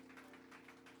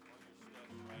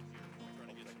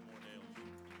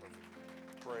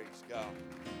Praise God.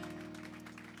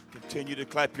 Continue to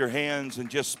clap your hands and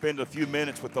just spend a few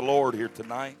minutes with the Lord here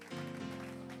tonight.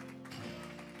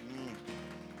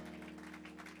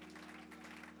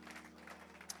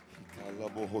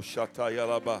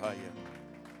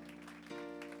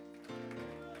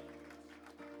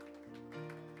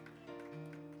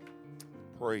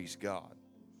 Praise God.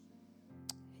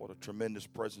 What a tremendous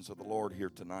presence of the Lord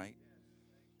here tonight.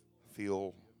 I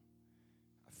feel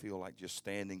like just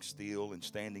standing still and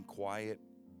standing quiet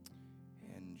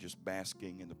and just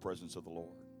basking in the presence of the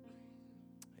Lord.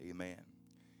 Amen.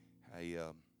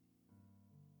 I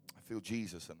feel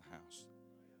Jesus in the house.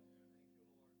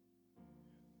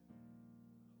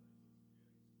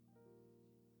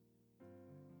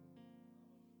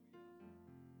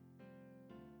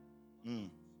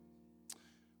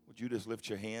 Would you just lift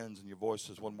your hands and your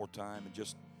voices one more time and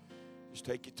just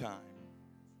take your time.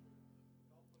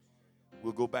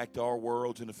 We'll go back to our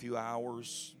worlds in a few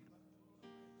hours.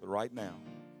 But right now,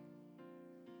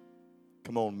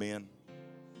 come on, men.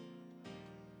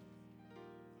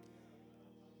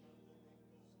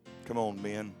 Come on,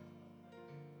 men.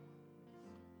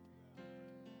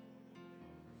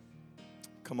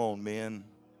 Come on, men.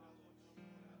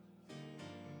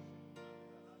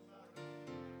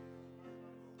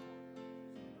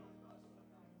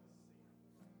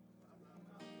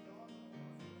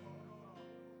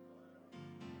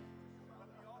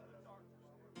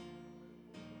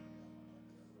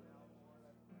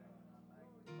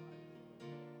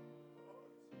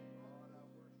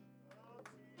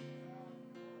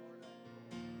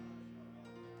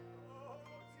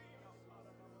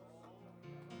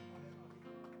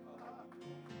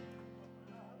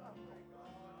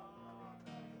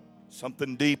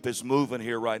 Something deep is moving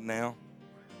here right now.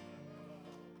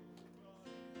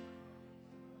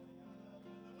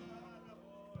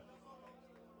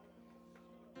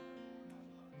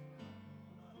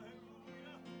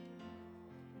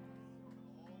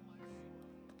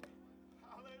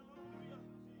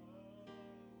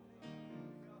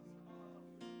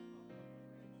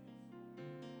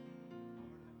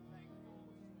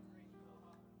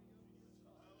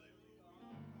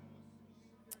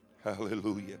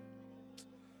 Hallelujah.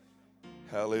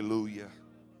 Hallelujah.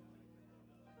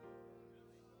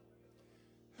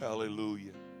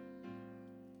 Hallelujah.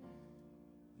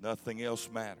 Nothing else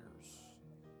matters.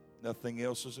 Nothing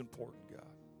else is important, God.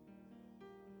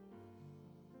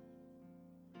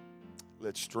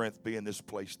 Let strength be in this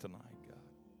place tonight, God.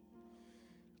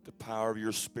 The power of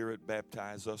your Spirit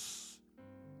baptize us,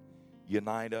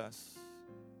 unite us.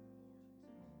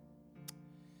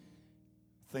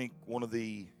 I think one of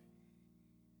the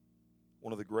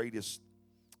greatest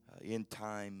end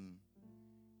time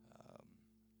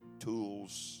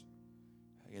tools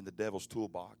in the devil's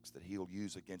toolbox that he'll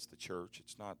use against the church.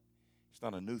 It's not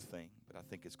a new thing, but I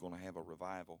think it's going to have a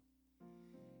revival.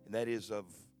 And that is of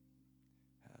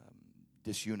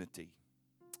disunity,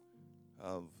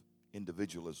 of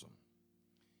individualism.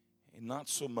 And not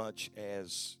so much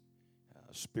as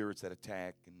spirits that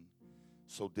attack and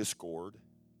sow discord,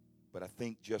 but I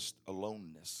think just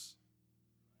aloneness.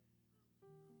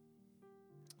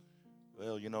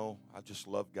 Well, I just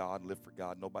love God, live for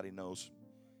God. Nobody knows.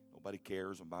 Nobody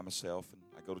cares. I'm by myself, and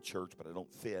I go to church, but I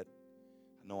don't fit.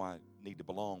 I know I need to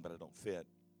belong, but I don't fit.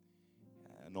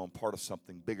 I know I'm part of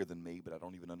something bigger than me, but I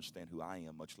don't even understand who I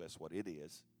am, much less what it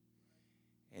is.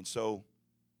 And so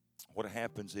what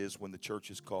happens is when the church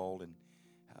is called and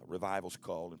revival's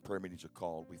called and prayer meetings are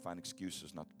called, we find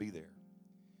excuses not to be there.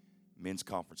 Men's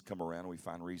conference come around, and we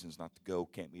find reasons not to go.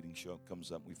 Camp meeting show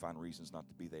comes up, and we find reasons not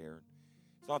to be there.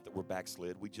 It's not that we're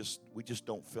backslid. We just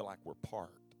don't feel like we're part.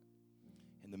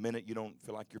 And the minute you don't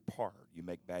feel like you're part, you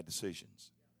make bad decisions.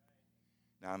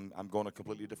 Now, I'm going a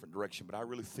completely different direction, but I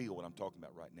really feel what I'm talking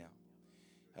about right now.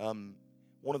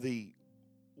 One of the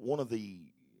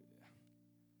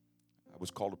I was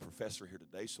called a professor here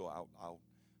today, so I'll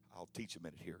teach a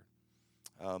minute here.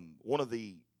 One of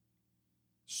the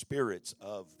spirits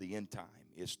of the end time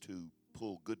is to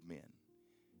pull good men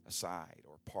aside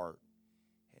or apart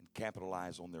and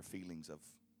capitalize on their feelings of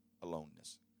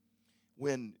aloneness.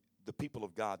 When the people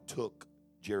of God took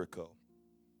Jericho,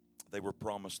 they were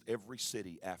promised every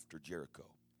city after Jericho.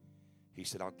 He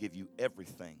said, I'll give you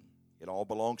everything. It all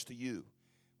belongs to you.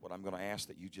 What I'm going to ask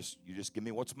that you just give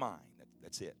me what's mine.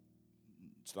 That's it.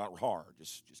 It's not hard.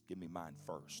 Just give me mine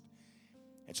first.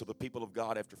 And so the people of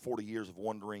God, after 40 years of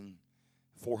wandering,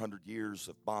 400 years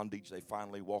of bondage, they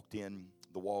finally walked in.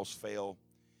 The walls fell.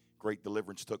 Great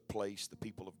deliverance took place. The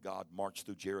people of God marched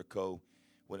through Jericho.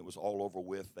 When it was all over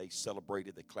with, they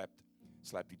celebrated. They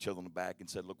slapped each other on the back and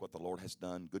said, look what the Lord has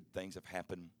done. Good things have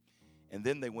happened. And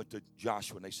then they went to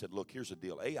Joshua and they said, look, here's the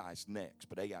deal. Ai's next,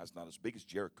 but Ai is not as big as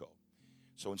Jericho.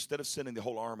 So instead of sending the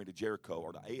whole army to Jericho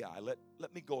or to Ai,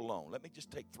 let me go alone. Let me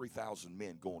just take 3,000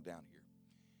 men going down here.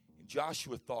 And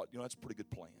Joshua thought, that's a pretty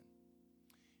good plan.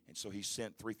 And so he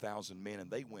sent 3,000 men, and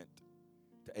they went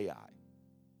to Ai.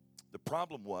 The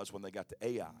problem was when they got to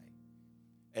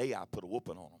Ai put a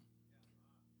whooping on them.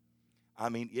 I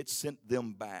mean, it sent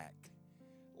them back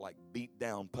like beat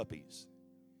down puppies.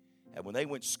 And when they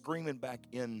went screaming back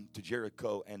into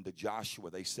Jericho and to Joshua,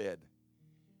 they said,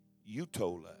 you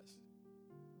told us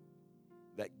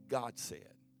that God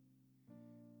said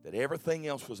that everything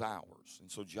else was ours. And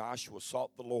so Joshua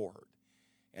sought the Lord,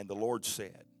 and the Lord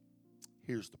said,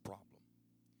 here's the problem.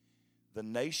 The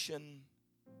nation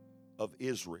of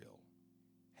Israel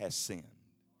has sinned.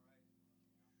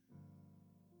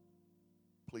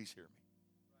 Please hear me.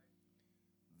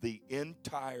 The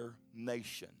entire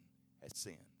nation has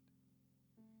sinned.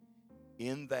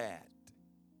 In that,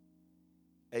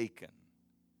 Achan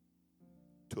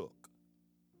took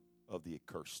of the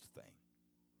accursed thing.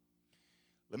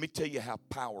 Let me tell you how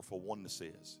powerful oneness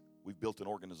is. We've built an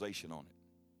organization on it.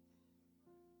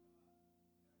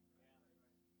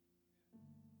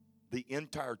 The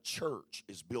entire church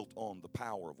is built on the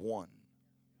power of one.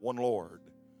 One Lord,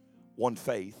 one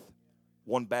faith,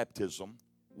 one baptism,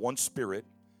 one Spirit,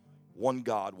 one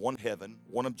God, one heaven,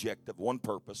 one objective, one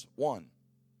purpose, one.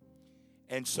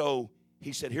 And so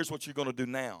he said, here's what you're going to do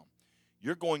now.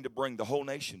 You're going to bring the whole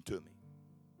nation to me.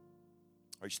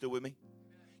 Are you still with me?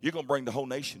 You're going to bring the whole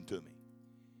nation to me.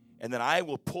 And then I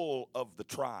will pull of the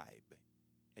tribe,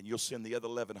 and you'll send the other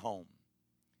 11 home.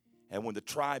 And when the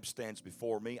tribe stands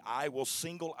before me, I will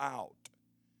single out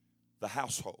the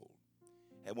household.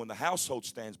 And when the household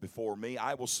stands before me,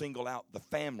 I will single out the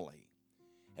family.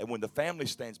 And when the family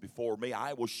stands before me,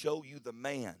 I will show you the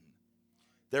man.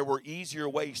 There were easier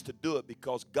ways to do it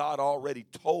because God already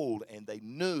told, and they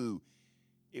knew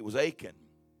it was Achan.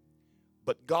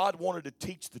 But God wanted to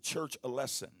teach the church a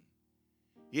lesson.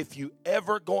 If you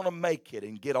ever going to make it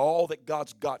and get all that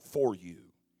God's got for you,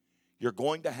 you're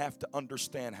going to have to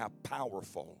understand how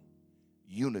powerful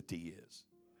unity is.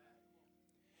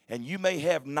 And you may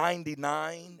have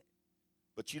 99,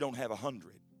 but you don't have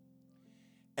 100.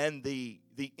 And the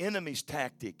enemy's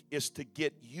tactic is to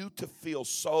get you to feel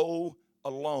so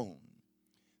alone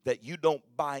that you don't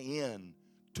buy in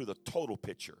to the total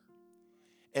picture.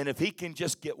 And if he can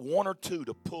just get one or two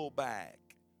to pull back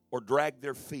or drag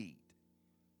their feet,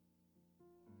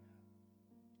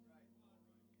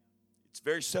 it's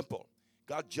very simple.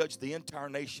 God judged the entire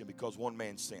nation because one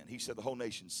man sinned. He said the whole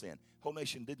nation sinned. The whole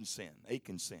nation didn't sin.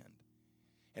 Achan sinned.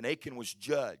 And Achan was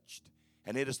judged.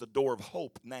 And it is the door of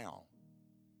hope now.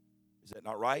 Is that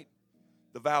not right?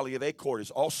 The valley of Achor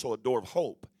is also a door of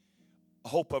hope. A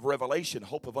hope of revelation,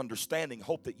 hope of understanding,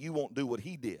 hope that you won't do what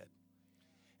he did.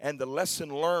 And the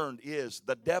lesson learned is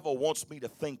the devil wants me to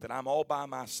think that I'm all by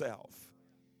myself,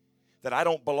 that I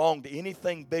don't belong to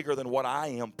anything bigger than what I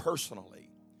am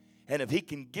personally. And if he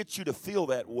can get you to feel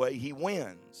that way, he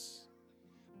wins.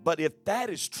 But if that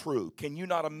is true, can you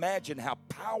not imagine how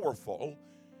powerful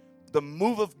the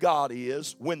move of God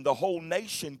is when the whole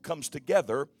nation comes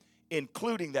together,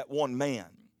 including that one man?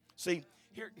 See,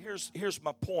 here's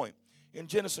my point. In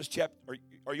Genesis chapter,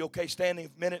 are you okay standing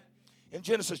a minute? In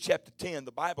Genesis chapter 10,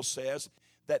 the Bible says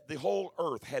that the whole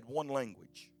earth had one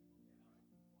language.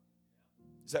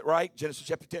 Is that right? Genesis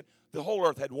chapter 10. The whole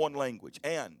earth had one language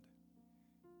and,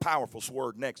 powerful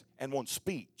word next, and one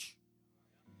speech.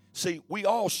 See, we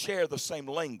all share the same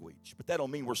language, but that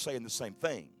don't mean we're saying the same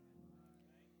thing.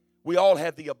 We all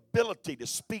have the ability to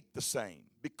speak the same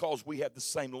because we have the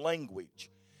same language,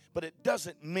 but it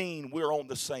doesn't mean we're on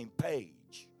the same page.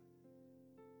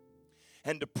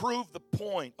 And to prove the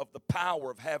point of the power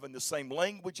of having the same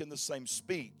language and the same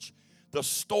speech, the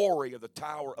story of the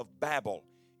Tower of Babel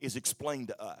is explained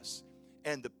to us.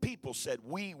 And the people said,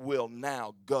 we will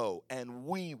now go and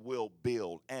we will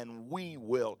build and we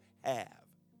will have.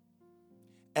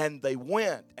 And they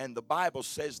went, and the Bible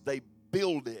says they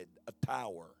builded a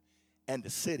tower and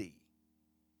a city.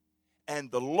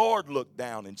 And the Lord looked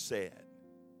down and said,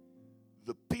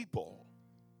 the people,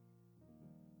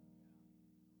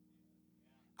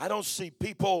 I don't see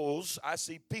peoples, I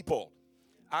see people.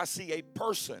 I see a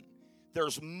person.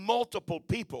 There's multiple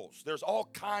peoples. There's all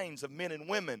kinds of men and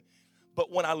women.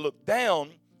 But when I look down,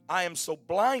 I am so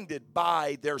blinded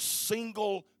by their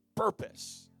single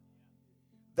purpose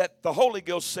that the Holy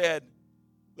Ghost said,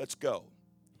 let's go.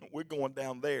 We're going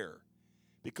down there.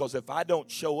 Because if I don't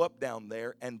show up down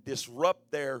there and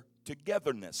disrupt their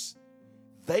togetherness,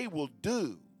 they will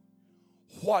do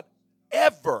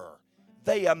whatever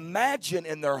they imagine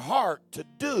in their heart to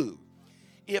do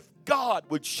if God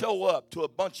would show up to a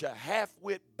bunch of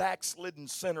half-wit, backslidden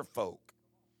sinner folk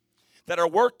that are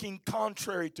working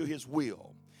contrary to His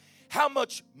will. How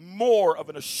much more of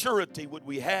an assurity would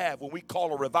we have when we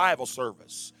call a revival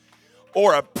service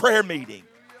or a prayer meeting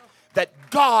that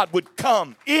God would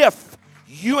come if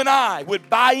you and I would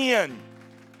buy in?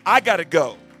 I got to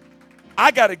go.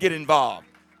 I got to get involved.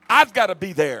 I've got to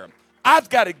be there. I've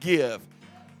got to give.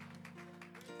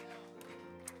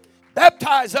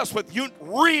 Baptize us with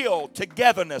real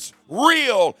togetherness,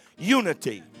 real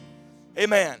unity.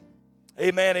 Amen.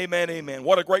 Amen, amen, amen.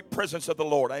 What a great presence of the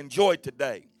Lord. I enjoyed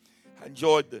today. I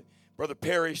enjoyed Brother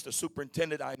Parrish, the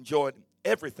superintendent. I enjoyed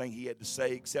everything he had to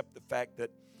say except the fact that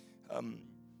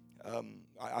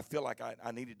I feel like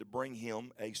I needed to bring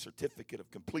him a certificate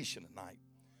of completion tonight.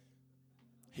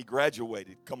 He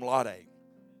graduated cum laude.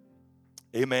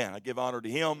 Amen. I give honor to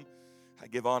him. I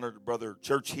give honor to Brother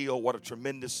Churchill. What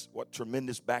tremendous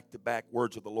back-to-back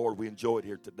words of the Lord we enjoyed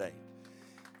here today.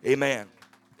 Amen.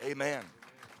 Amen.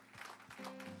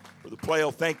 Brother Playo,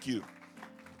 thank you.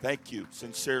 Thank you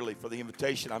sincerely for the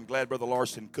invitation. I'm glad Brother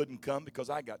Larson couldn't come because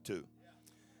I got to.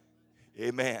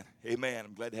 Amen. Amen.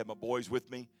 I'm glad to have my boys with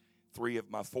me, 3 of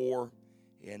my 4,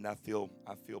 and I feel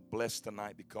blessed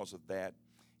tonight because of that.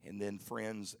 And then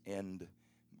friends and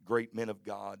great men of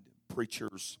God,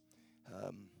 preachers,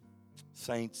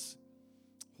 saints.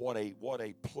 What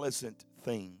a pleasant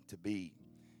thing to be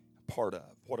a part of.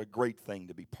 What a great thing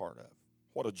to be part of.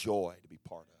 What a joy to be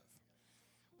part of.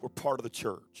 We're part of the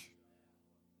church.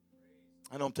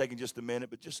 I know I'm taking just a minute,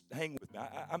 but just hang with me.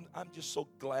 I'm just so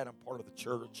glad I'm part of the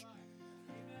church.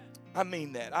 I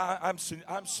mean that. I'm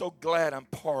so glad I'm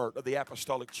part of the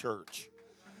apostolic church.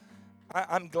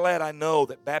 I'm glad I know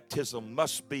that baptism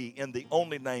must be in the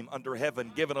only name under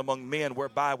heaven given among men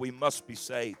whereby we must be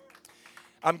saved.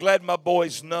 I'm glad my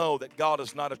boys know that God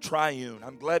is not a triune.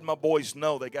 I'm glad my boys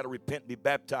know they got to repent and be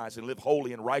baptized and live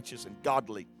holy and righteous and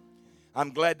godly.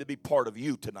 I'm glad to be part of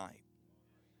you tonight.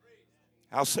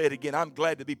 I'll say it again. I'm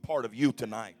glad to be part of you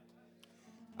tonight.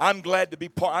 I'm glad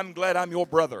I'm your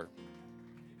brother.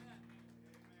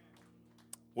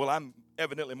 Well, I'm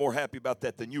evidently more happy about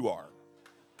that than you are.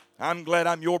 I'm glad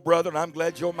I'm your brother, and I'm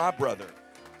glad you're my brother.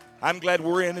 I'm glad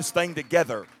we're in this thing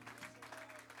together.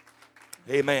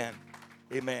 Amen.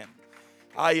 Amen.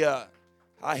 I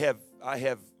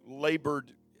have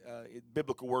labored,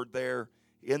 biblical word there,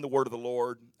 in the word of the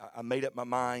Lord. I made up my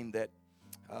mind that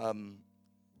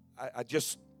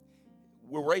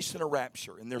we're racing a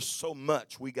rapture, and there's so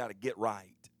much we got to get right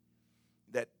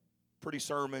that pretty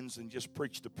sermons and just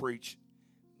preach to preach,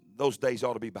 those days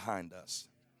ought to be behind us.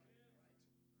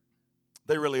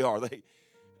 They really are.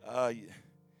 I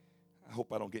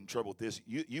hope I don't get in trouble with this.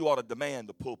 You ought to demand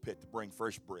the pulpit to bring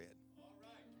fresh bread.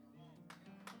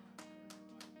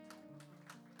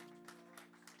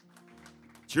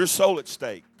 It's your soul at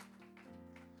stake.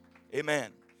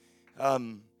 Amen.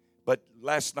 But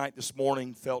last night, this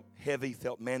morning, felt heavy,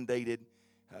 felt mandated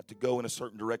to go in a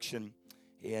certain direction.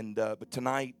 And but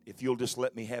tonight, if you'll just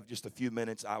let me have just a few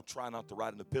minutes, I'll try not to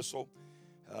write an epistle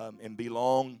and be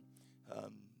long.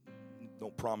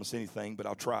 Don't promise anything, but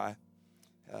I'll try.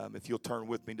 If you'll turn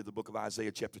with me to the book of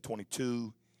Isaiah chapter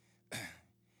 22. And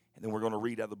then we're going to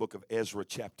read out of the book of Ezra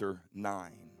chapter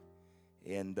 9.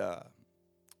 And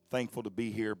thankful to be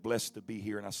here, blessed to be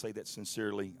here. And I say that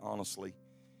sincerely, honestly.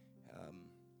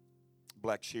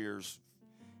 Black Shears,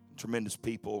 tremendous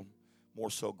people.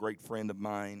 More so, great friend of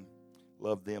mine.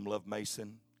 Love them, love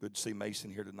Mason. Good to see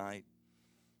Mason here tonight.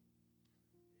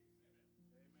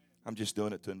 I'm just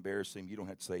doing it to embarrass him. You don't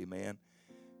have to say amen.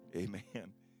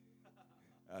 Amen.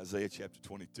 Isaiah chapter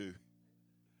 22.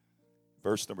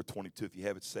 Verse number 22. If you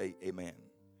have it, say amen.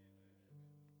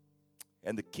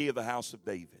 And the key of the house of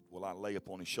David will I lay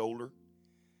upon his shoulder.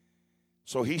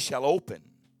 So he shall open,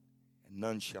 and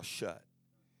none shall shut.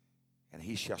 And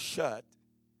he shall shut,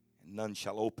 and none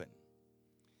shall open.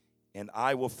 And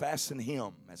I will fasten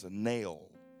him as a nail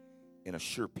in a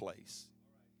sure place.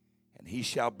 And he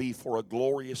shall be for a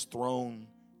glorious throne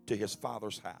to his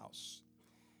father's house.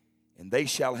 And they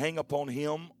shall hang upon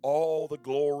him all the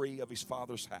glory of his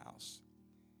father's house.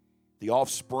 The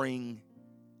offspring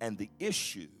and the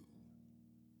issue,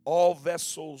 all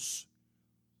vessels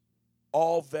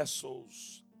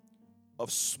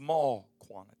of small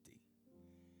quantity.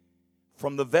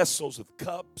 From the vessels of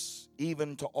cups,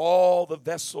 even to all the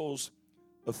vessels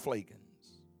of flagons.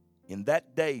 In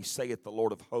that day, saith the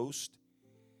Lord of hosts,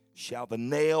 shall the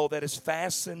nail that is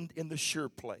fastened in the sure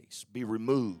place be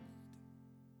removed,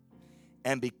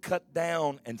 and be cut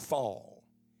down and fall,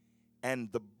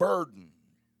 and the burden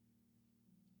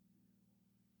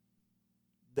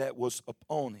that was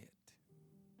upon it,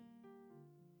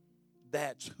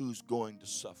 that's who's going to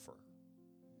suffer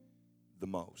the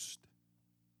most.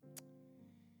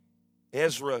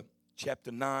 Ezra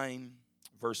chapter 9,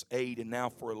 verse 8, and now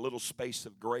for a little space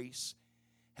of grace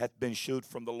hath been shewed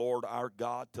from the Lord our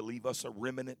God to leave us a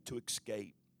remnant to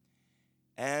escape,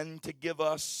 and to give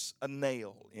us a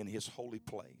nail in his holy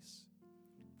place,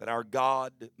 that our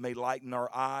God may lighten our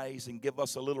eyes and give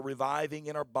us a little reviving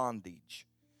in our bondage.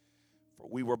 For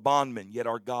we were bondmen, yet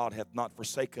our God hath not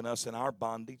forsaken us in our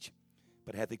bondage,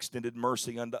 but hath extended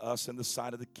mercy unto us in the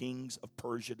sight of the kings of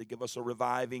Persia to give us a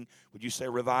reviving. Would you say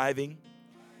reviving?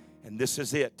 And this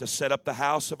is it, to set up the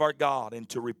house of our God and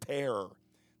to repair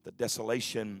the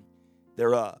desolation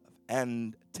thereof,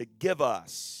 and to give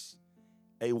us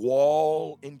a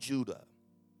wall in Judah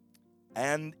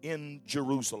and in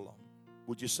Jerusalem.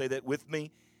 Would you say that with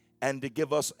me? And to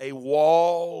give us a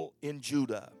wall in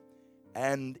Judah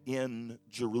and in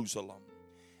Jerusalem.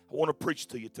 I want to preach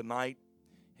to you tonight,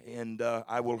 and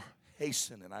I will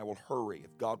hasten and I will hurry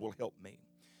if God will help me.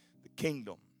 The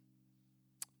kingdom.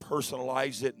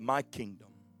 Personalize it, my kingdom,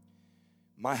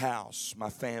 my house, my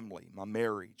family, my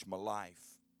marriage, my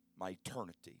life, my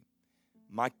eternity,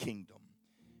 my kingdom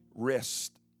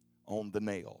rest on the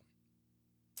nail.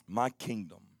 My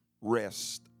kingdom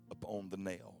rest upon the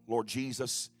nail. Lord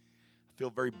Jesus, I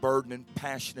feel very burdened and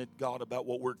passionate, God, about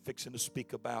what we're fixing to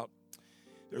speak about.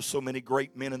 There's so many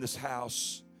great men in this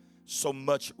house. So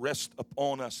much rest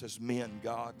upon us as men,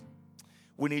 God.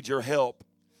 We need your help.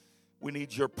 We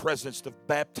need your presence to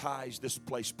baptize this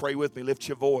place. Pray with me. Lift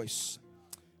your voice.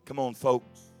 Come on,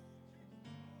 folks.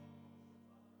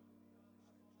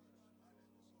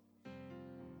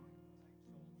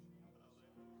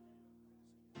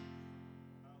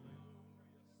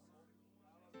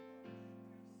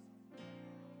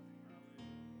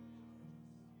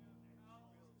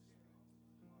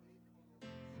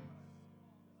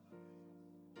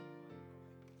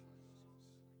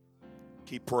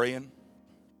 Keep praying.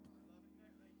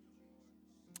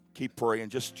 Keep praying.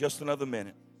 Just another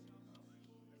minute.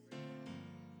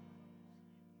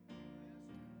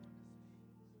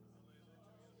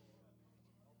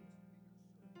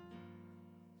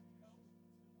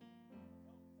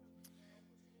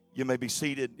 You may be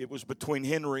seated. It was between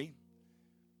Henry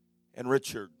and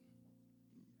Richard,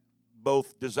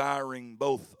 both desiring,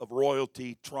 both of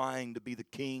royalty, trying to be the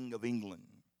king of England.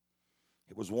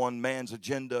 It was one man's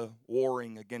agenda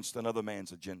warring against another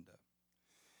man's agenda.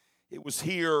 It was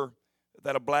here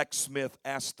that a blacksmith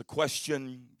asked the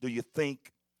question, do you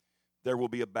think there will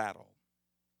be a battle?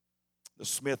 The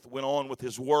smith went on with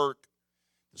his work.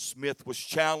 The smith was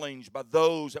challenged by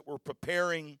those that were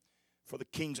preparing for the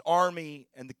king's army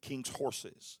and the king's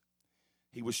horses.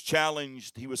 He was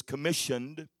challenged, he was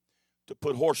commissioned to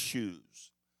put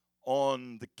horseshoes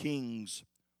on the king's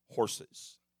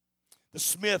horses. The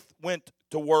smith went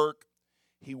to work.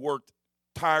 He worked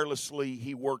tirelessly.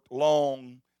 He worked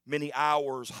long, many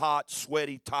hours, hot,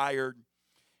 sweaty, tired.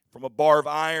 From a bar of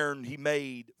iron, he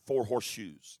made 4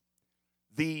 horseshoes.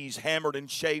 These hammered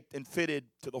and shaped and fitted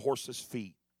to the horse's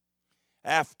feet.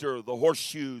 After the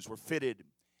horseshoes were fitted,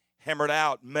 hammered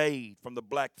out, made from the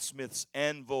blacksmith's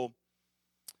anvil,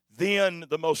 then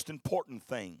the most important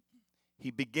thing,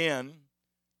 he began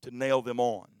to nail them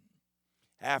on.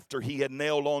 After he had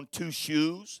nailed on 2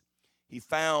 shoes, he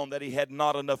found that he had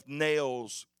not enough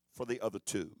nails for the other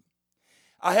 2.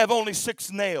 I have only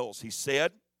 6 nails, he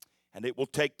said, and it will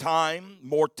take time,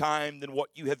 more time than what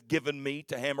you have given me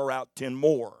to hammer out 10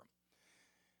 more.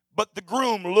 But the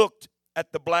groom looked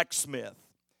at the blacksmith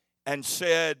and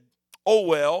said, oh,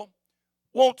 well,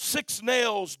 won't 6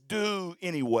 nails do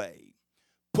anyway?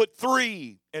 Put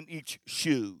 3 in each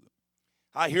shoe.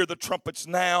 I hear the trumpets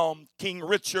now. King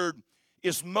Richard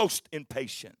is most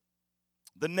impatient.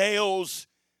 The nails,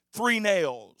 3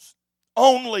 nails,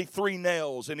 only 3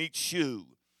 nails in each shoe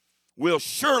will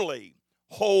surely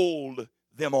hold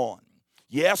them on.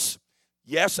 Yes,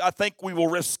 I think we will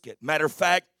risk it. Matter of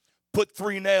fact, put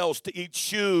 3 nails to each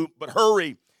shoe, but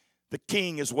hurry, the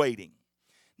king is waiting.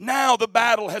 Now the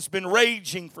battle has been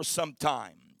raging for some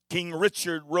time. King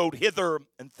Richard rode hither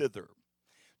and thither,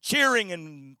 cheering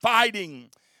and fighting,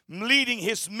 leading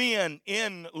his men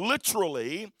in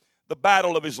literally the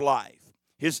battle of his life.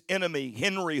 His enemy,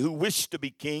 Henry, who wished to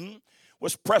be king,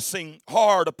 was pressing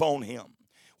hard upon him.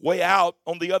 Way out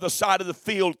on the other side of the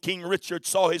field, King Richard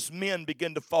saw his men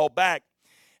begin to fall back.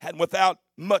 And without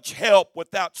much help,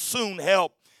 without soon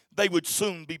help, they would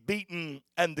soon be beaten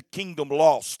and the kingdom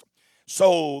lost.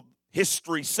 So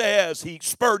history says he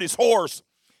spurred his horse,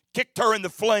 kicked her in the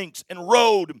flanks, and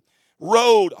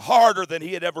rode harder than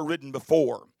he had ever ridden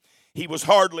before. He was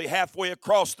hardly halfway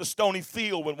across the stony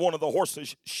field when one of the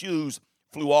horse's shoes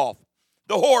flew off.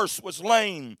 The horse was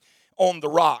laying on the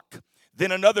rock.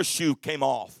 Then another shoe came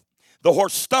off. The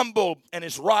horse stumbled, and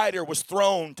his rider was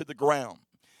thrown to the ground.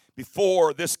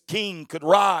 Before this king could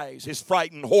rise, his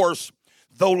frightened horse,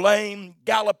 though lame,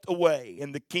 galloped away.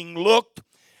 And the king looked,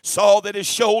 saw that his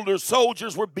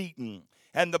soldiers were beaten,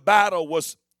 and the battle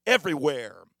was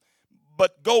everywhere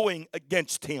but going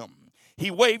against him. He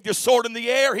waved his sword in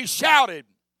the air. He shouted,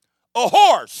 a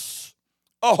horse,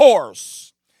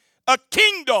 a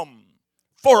kingdom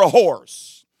for a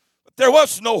horse. But there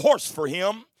was no horse for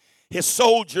him. His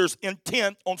soldiers,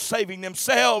 intent on saving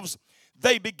themselves,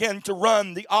 they began to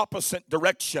run the opposite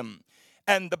direction,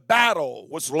 and the battle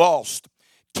was lost.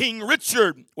 King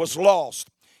Richard was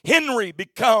lost. Henry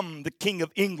became the King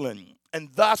of England, and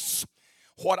thus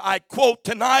what I quote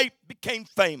tonight became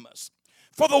famous.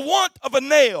 For the want of a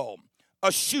nail,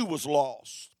 a shoe was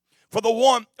lost. For the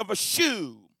want of a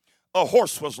shoe, a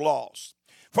horse was lost.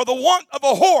 For the want of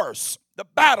a horse, the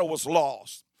battle was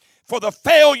lost. For the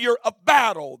failure of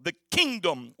battle, the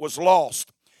kingdom was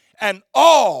lost. And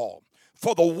all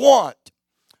for the want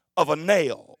of a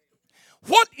nail.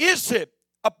 What is it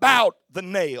about the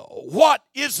nail? What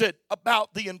is it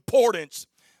about the importance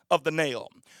of the nail?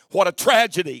 What a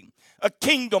tragedy. A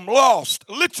kingdom lost,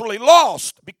 literally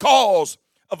lost because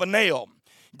of a nail.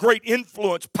 Great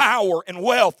influence, power, and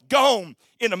wealth gone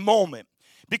in a moment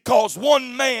because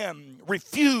one man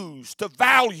refused to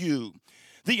value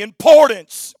the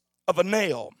importance of a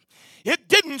nail. It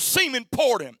didn't seem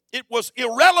important. It was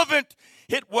irrelevant.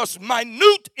 It was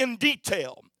minute in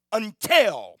detail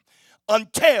until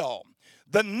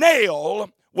the nail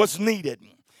was needed.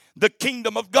 The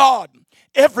kingdom of God,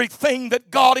 everything that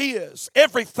God is,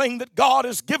 everything that God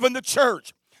has given the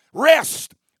church, rests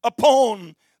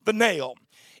upon the nail.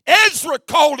 Ezra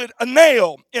called it a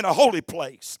nail in a holy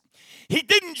place. He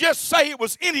didn't just say it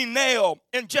was any nail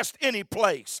in just any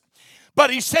place, but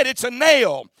he said it's a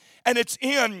nail and it's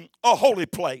in a holy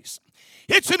place.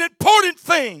 It's an important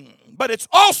thing, but it's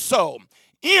also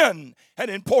in an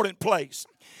important place.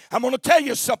 I'm going to tell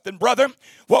you something, brother.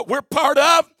 What we're part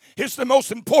of is the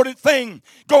most important thing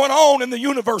going on in the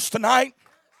universe tonight.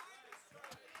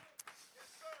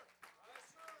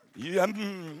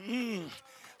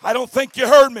 I don't think you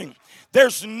heard me.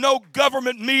 There's no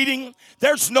government meeting.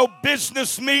 There's no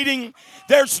business meeting.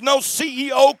 There's no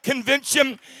CEO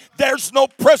convention. There's no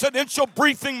presidential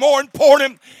briefing more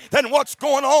important than what's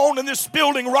going on in this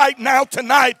building right now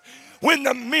tonight. When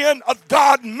the men of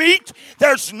God meet,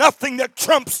 there's nothing that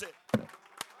trumps it.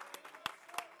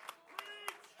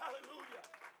 Hallelujah.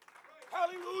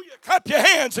 Hallelujah. Clap your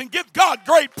hands and give God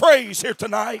great praise here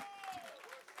tonight.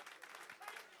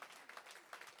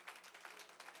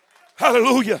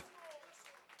 Hallelujah.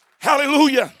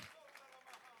 Hallelujah.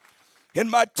 In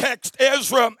my text,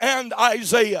 Ezra and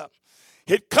Isaiah,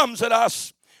 it comes at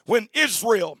us when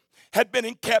Israel had been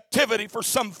in captivity for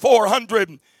some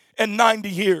 490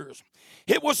 years.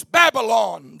 It was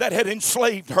Babylon that had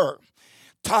enslaved her.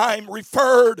 Time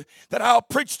referred that I'll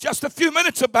preach just a few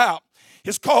minutes about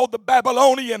is called the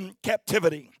Babylonian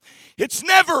captivity. It's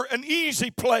never an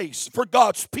easy place for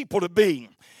God's people to be.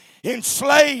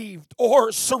 Enslaved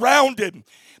or surrounded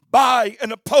by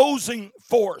an opposing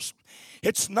force.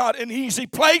 It's not an easy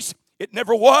place. It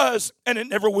never was, and it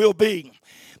never will be.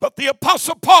 But the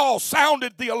Apostle Paul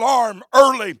sounded the alarm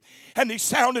early, and he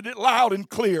sounded it loud and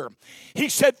clear. He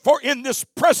said, for in this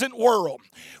present world,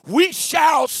 we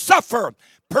shall suffer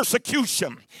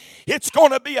persecution. It's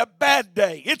going to be a bad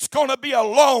day. It's going to be a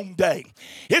long day.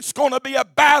 It's going to be a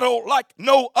battle like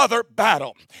no other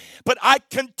battle. But I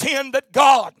contend that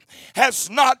God has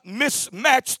not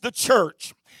mismatched the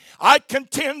church. I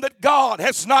contend that God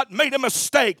has not made a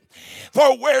mistake.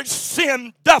 For where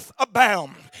sin doth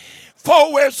abound,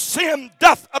 for where sin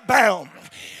doth abound,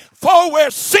 for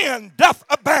where sin doth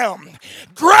abound,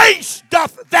 grace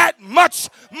doth that much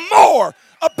more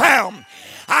abound.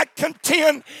 I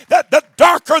contend that the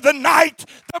darker the night,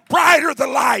 the brighter the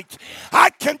light. I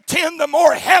contend the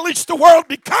more hellish the world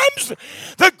becomes,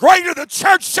 the greater the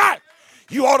church shine.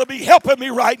 You ought to be helping me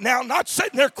right now, not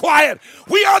sitting there quiet.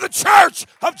 We are the church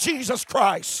of Jesus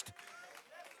Christ.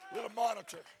 With a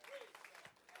monitor.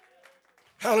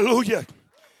 Hallelujah.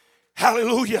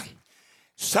 Hallelujah.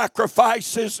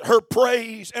 Sacrifices, her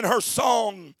praise, and her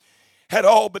song had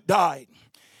all but died.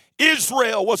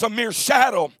 Israel was a mere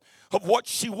shadow of what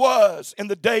she was in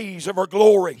the days of her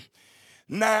glory.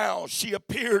 Now she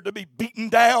appeared to be beaten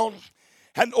down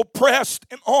and oppressed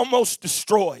and almost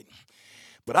destroyed.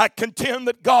 But I contend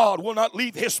that God will not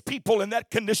leave his people in that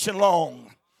condition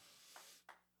long.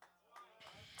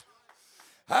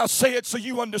 I'll say it so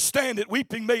you understand it.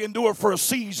 Weeping may endure for a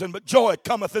season, but joy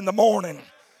cometh in the morning.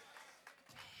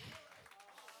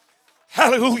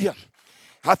 Hallelujah.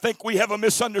 I think we have a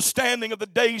misunderstanding of the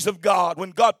days of God.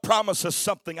 When God promises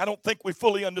something, I don't think we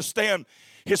fully understand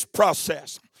His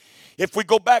process. If we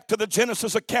go back to the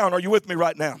Genesis account, are you with me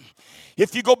right now?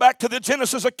 If you go back to the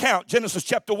Genesis account, Genesis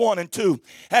chapter 1 and 2,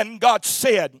 and God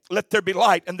said, let there be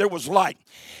light, and there was light.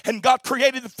 And God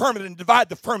created the firmament and divided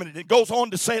the firmament. It goes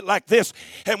on to say it like this.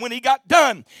 And when He got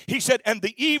done, He said, and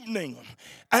the evening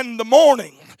and the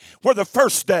morning were the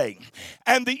first day,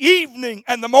 and the evening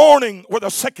and the morning were the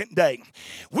second day.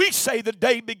 We say the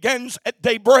day begins at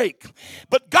daybreak,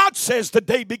 but God says the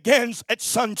day begins at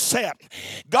sunset.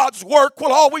 God's work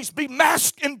will always be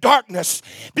masked in darkness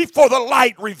before the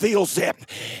light reveals it.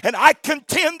 And I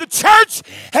contend the church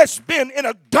has been in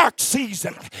a dark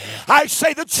season. I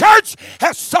say the church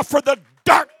has suffered the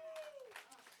dark.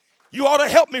 You ought to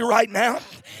help me right now.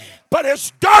 But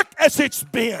as dark as it's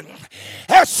been,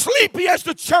 as sleepy as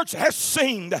the church has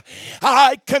seemed,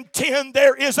 I contend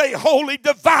there is a holy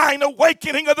divine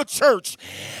awakening of the church.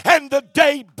 And the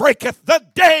day breaketh, the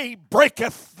day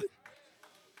breaketh.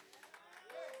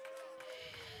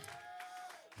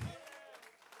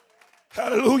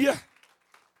 Hallelujah.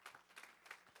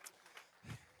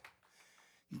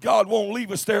 God won't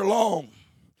leave us there long.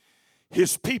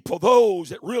 His people, those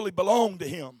that really belong to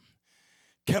Him,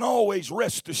 can always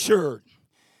rest assured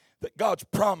that God's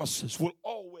promises will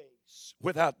always,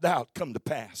 without doubt, come to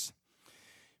pass.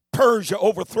 Persia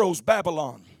overthrows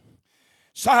Babylon.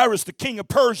 Cyrus, the king of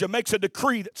Persia, makes a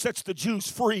decree that sets the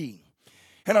Jews free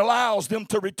and allows them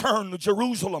to return to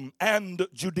Jerusalem and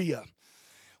Judea.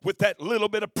 With that little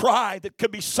bit of pride that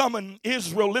could be summoned,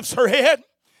 Israel lifts her head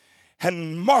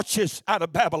and marches out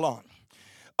of Babylon.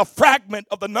 A fragment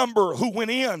of the number who went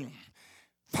in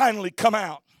finally come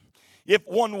out. If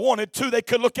one wanted to, they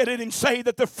could look at it and say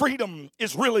that the freedom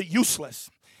is really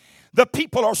useless. The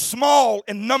people are small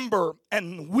in number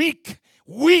and weak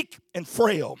and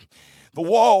frail. The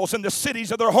walls and the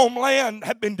cities of their homeland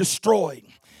have been destroyed.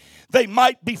 They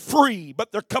might be free,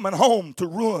 but they're coming home to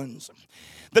ruins.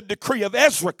 The decree of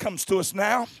Ezra comes to us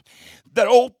now. That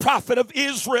old prophet of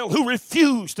Israel who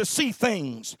refused to see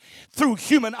things through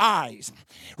human eyes.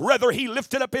 Rather, he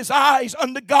lifted up his eyes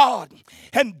unto God,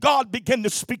 and God began to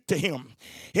speak to him.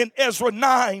 In Ezra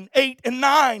 9, 8 and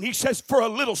 9, he says, for a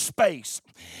little space,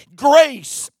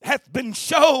 grace hath been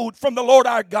showed from the Lord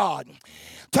our God,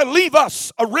 to leave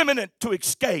us a remnant to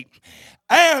escape,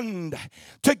 and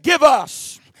to give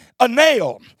us a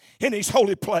nail in His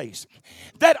holy place,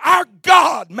 that our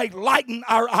God may lighten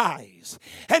our eyes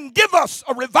and give us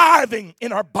a reviving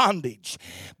in our bondage.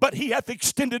 But He hath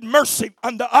extended mercy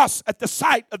unto us at the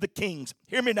sight of the kings.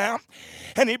 Hear me now.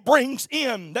 And He brings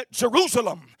in that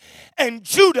Jerusalem and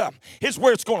Judah is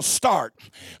where it's going to start.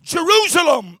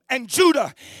 Jerusalem and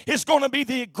Judah is going to be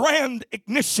the grand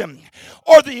ignition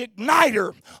or the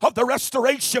igniter of the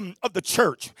restoration of the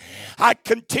church. I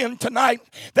contend tonight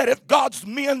that if God's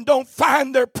men don't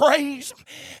find their praise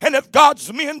and if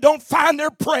God's men don't find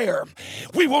their prayer,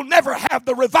 we will never have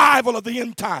the revival of the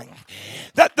end time.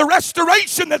 That the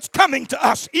restoration that's coming to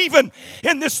us, even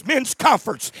in this men's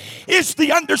conference, is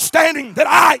the understanding that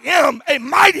I am a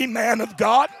mighty man of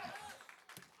God.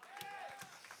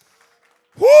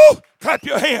 Woo! Clap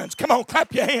your hands. Come on,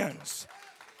 clap your hands.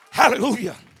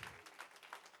 Hallelujah.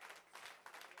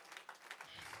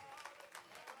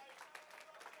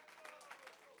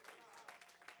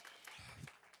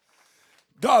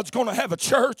 God's going to have a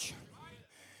church.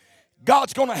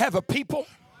 God's going to have a people.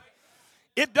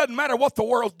 It doesn't matter what the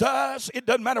world does. It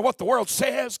doesn't matter what the world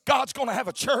says. God's going to have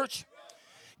a church.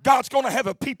 God's going to have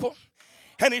a people.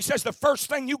 And He says the first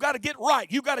thing you got to get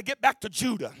right, you got to get back to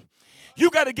Judah. You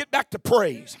got to get back to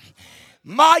praise.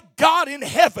 My God in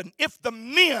heaven, if the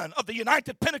men of the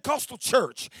United Pentecostal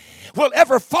Church will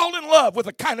ever fall in love with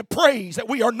the kind of praise that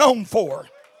we are known for.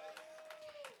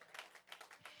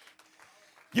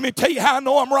 Let me tell you how I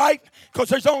know I'm right. Because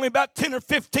there's only about 10 or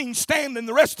 15 standing.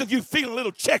 The rest of you feeling a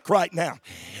little check right now.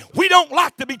 We don't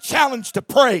like to be challenged to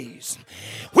praise.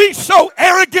 We're so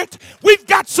arrogant. We've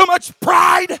got so much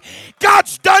pride.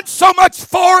 God's done so much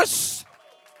for us.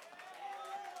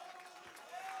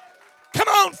 Come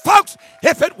on, folks.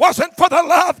 If it wasn't for the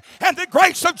love and the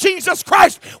grace of Jesus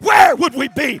Christ, where would we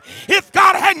be? If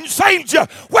God hadn't saved you,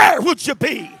 where would you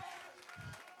be?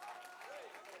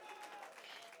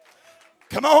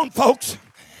 Come on, folks.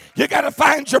 You got to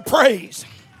find your praise.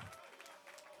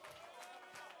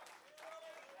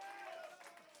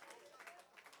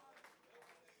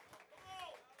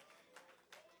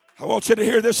 I want you to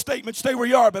hear this statement. Stay where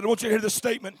you are, but I want you to hear this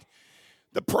statement.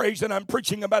 The praise that I'm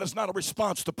preaching about is not a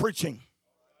response to preaching.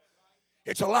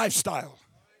 It's a lifestyle.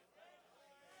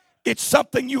 It's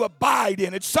something you abide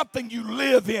in. It's something you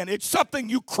live in. It's something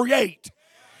you create.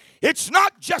 It's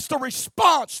not just a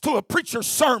response to a preacher's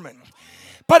sermon,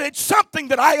 but it's something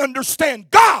that I understand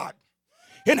God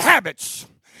inhabits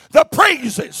the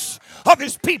praises of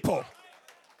his people.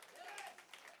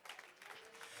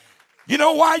 You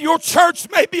know why your church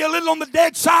may be a little on the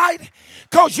dead side?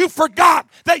 Because you forgot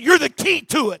that you're the key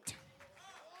to it.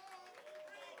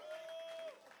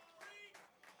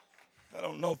 I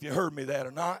don't know if you heard me that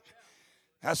or not.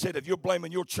 I said, if you're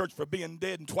blaming your church for being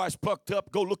dead and twice plucked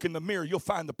up, go look in the mirror. You'll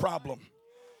find the problem.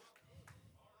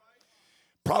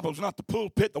 Problem's not the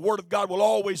pulpit. The word of God will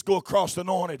always go across the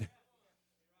anointed.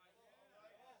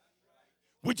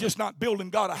 We're just not building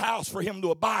God a house for him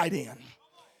to abide in.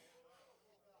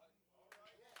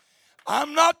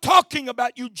 I'm not talking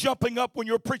about you jumping up when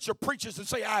your preacher preaches and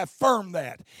say, I affirm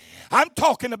that. I'm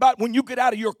talking about when you get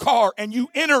out of your car and you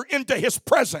enter into his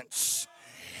presence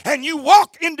and you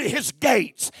walk into his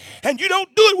gates, and you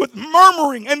don't do it with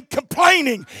murmuring and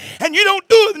complaining, and you don't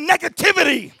do it with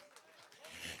negativity.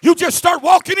 You just start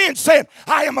walking in saying,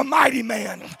 I am a mighty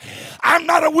man. I'm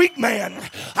not a weak man.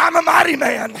 I'm a mighty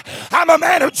man. I'm a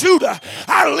man of Judah.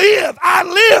 I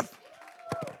live.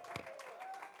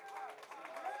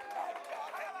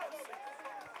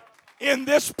 In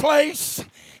this place,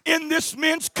 in this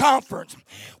men's conference,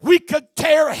 we could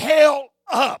tear hell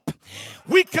up.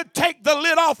 We could take the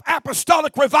lid off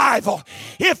apostolic revival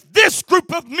if this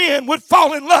group of men would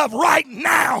fall in love right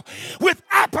now with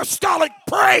apostolic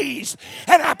praise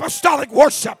and apostolic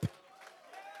worship.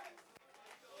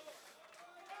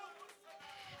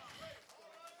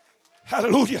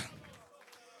 Hallelujah.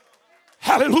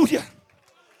 Hallelujah.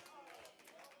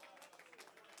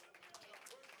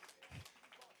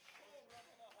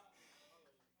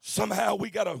 Somehow we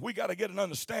gotta get an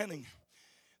understanding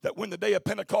that when the day of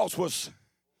Pentecost was,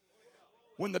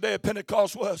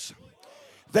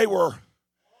 they were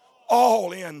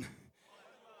all in.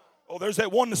 Oh, there's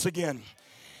that oneness again.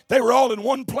 They were all in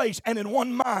one place and in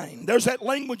one mind. There's that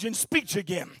language and speech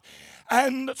again.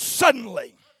 And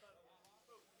suddenly,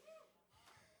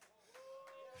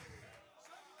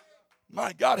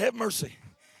 my God, have mercy.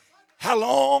 How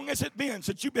long has it been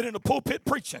since you've been in a pulpit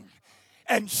preaching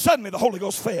and suddenly the Holy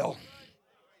Ghost fell?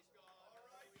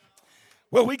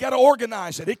 Well, we got to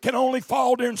organize it. It can only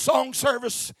fall during song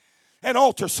service and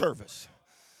altar service.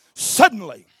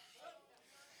 Suddenly,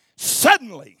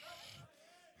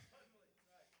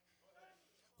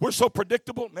 we're so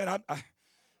predictable. Man, I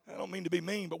don't mean to be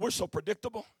mean, but we're so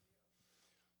predictable.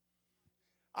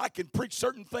 I can preach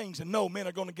certain things and know men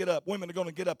are going to get up, women are going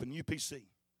to get up in UPC.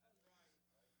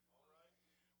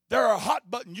 There are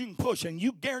hot buttons you can push and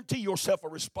you guarantee yourself a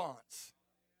response.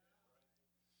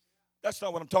 That's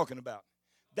not what I'm talking about.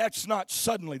 That's not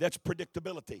suddenly, that's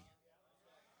predictability.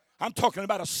 I'm talking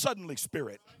about a suddenly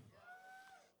spirit.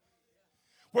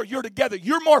 Where you're together.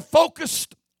 You're more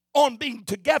focused on being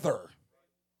together.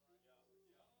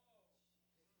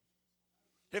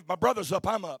 If my brother's up,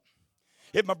 I'm up.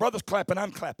 If my brother's clapping,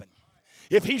 I'm clapping.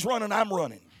 If he's running, I'm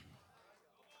running.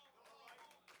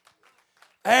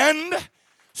 And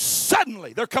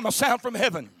suddenly there come a sound from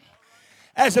heaven,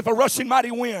 as if a rushing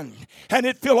mighty wind, and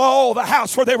it filled all the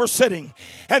house where they were sitting.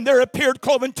 And there appeared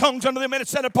cloven tongues unto them, and it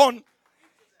set upon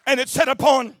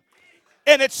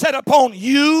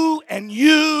you and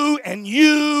you and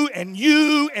you and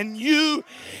you and you,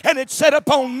 and it set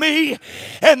upon me,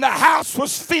 and the house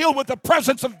was filled with the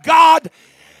presence of God.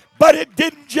 But it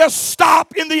didn't just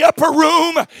stop in the upper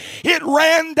room. It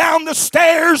ran down the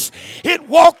stairs. It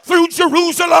walked through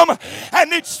Jerusalem.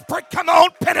 And it spread, come on,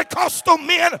 Pentecostal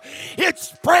men, it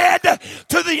spread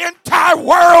to the entire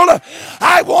world.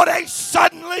 I want a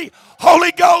suddenly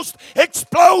Holy Ghost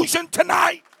explosion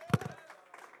tonight.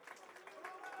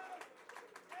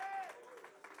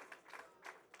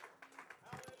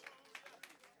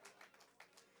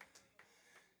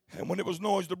 And when it was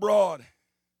noised abroad,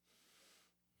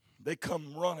 they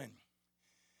come running.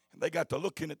 And they got to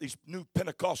looking at these new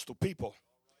Pentecostal people.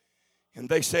 And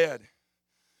they said,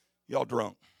 y'all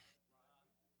drunk.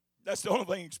 That's the only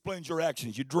thing that explains your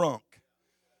actions. You're drunk.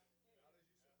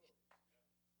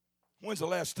 When's the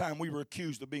last time we were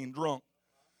accused of being drunk?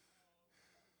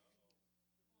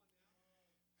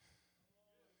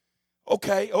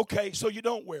 Okay, so you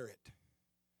don't wear it.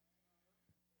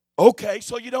 Okay,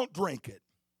 so you don't drink it.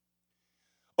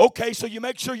 Okay, so you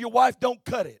make sure your wife don't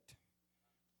cut it.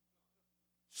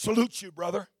 Salute you,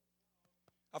 brother.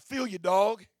 I feel you,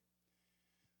 dog.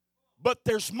 But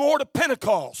there's more to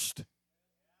Pentecost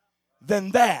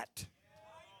than that.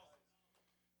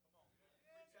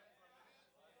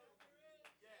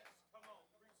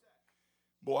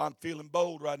 Boy, I'm feeling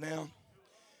bold right now.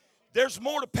 There's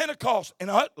more to Pentecost.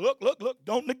 And look,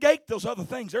 don't negate those other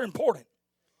things. They're important.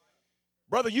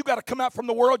 Brother, you got to come out from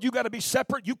the world. You got to be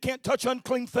separate. You can't touch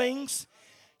unclean things.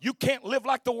 You can't live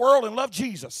like the world and love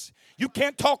Jesus. You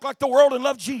can't talk like the world and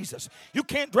love Jesus. You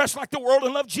can't dress like the world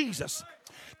and love Jesus.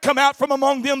 Come out from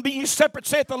among them, be ye separate,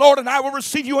 saith the Lord, and I will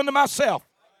receive you unto myself.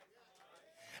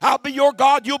 I'll be your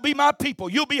God, you'll be my people.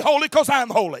 You'll be holy because I'm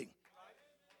holy.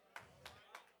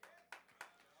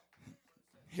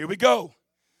 Here we go.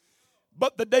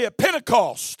 But the day of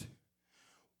Pentecost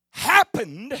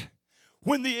happened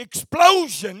when the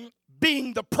explosion,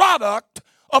 being the product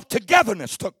of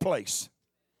togetherness, took place.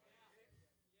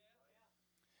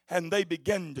 And they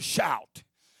began to shout.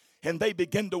 And they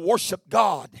began to worship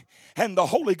God. And the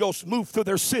Holy Ghost moved through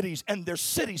their cities. And their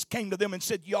cities came to them and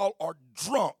said, y'all are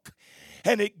drunk.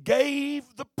 And it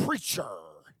gave the preacher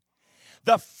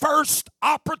the first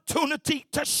opportunity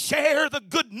to share the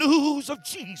good news of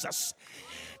Jesus.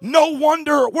 No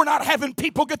wonder we're not having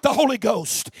people get the Holy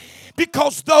Ghost,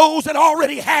 because those that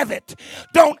already have it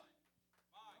don't.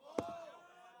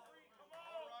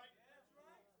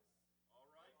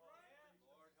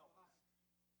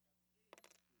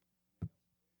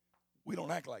 We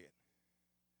don't act like it.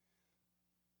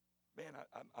 Man,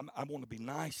 I want to be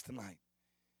nice tonight.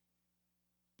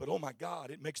 But oh my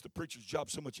God, it makes the preacher's job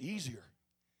so much easier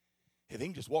if he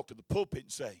can just walk to the pulpit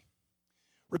and say,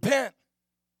 repent,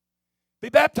 be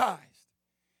baptized,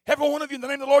 every one of you in the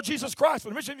name of the Lord Jesus Christ for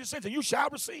the remission of your sins, and you shall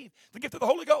receive the gift of the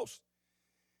Holy Ghost.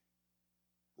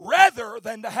 Rather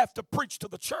than to have to preach to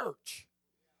the church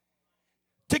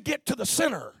to get to the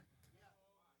sinner.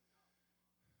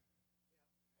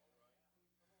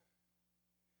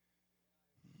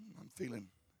 I'm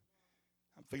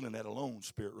feeling that alone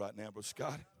spirit right now, Brother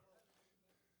Scott.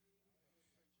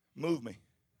 Move me.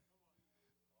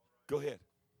 Go ahead.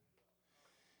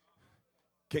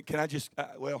 Can I just,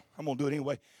 I'm going to do it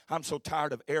anyway. I'm so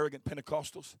tired of arrogant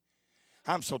Pentecostals.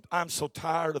 I'm so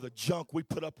tired of the junk we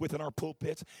put up with in our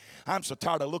pulpits. I'm so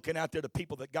tired of looking out there to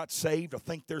people that got saved or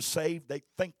think they're saved. They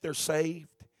think they're saved.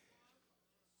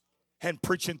 And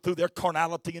preaching through their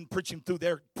carnality and preaching through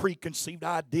their preconceived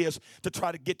ideas to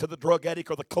try to get to the drug addict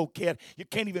or the cokehead. You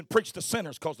can't even preach to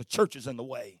sinners because the church is in the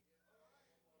way.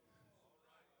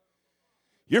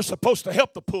 You're supposed to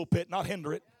help the pulpit, not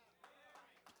hinder it.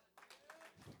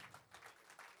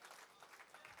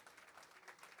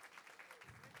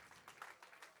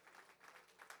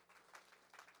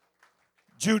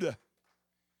 Judah.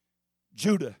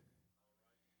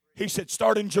 He said,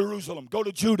 start in Jerusalem. Go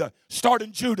to Judah. Start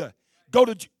in Judah.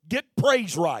 Get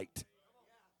praise right.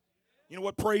 You know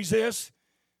what praise is?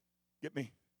 Get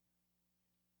me.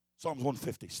 Psalms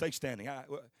 150. Stay standing.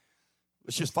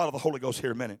 Let's just follow the Holy Ghost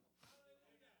here a minute.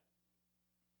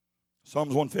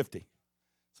 Psalms 150.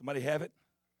 Somebody have it?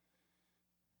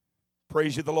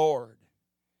 Praise ye the Lord.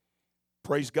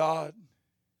 Praise God.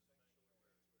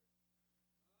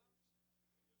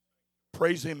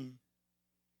 Praise Him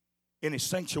in His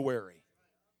sanctuary.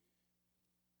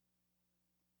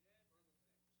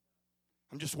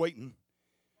 I'm just waiting.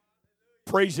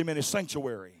 Praise Him in His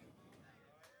sanctuary.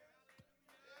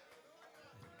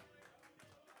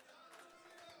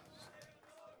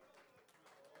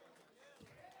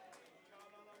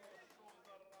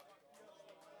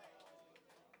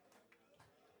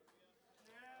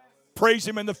 Praise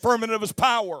Him in the firmament of His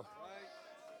power.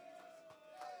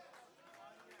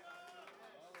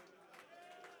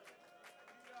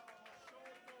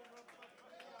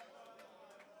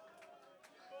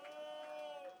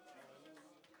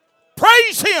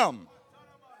 Praise Him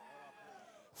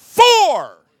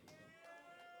for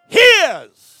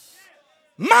His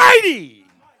mighty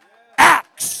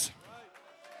acts.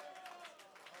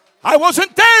 I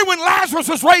wasn't there when Lazarus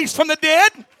was raised from the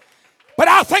dead, but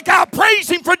I think I'll praise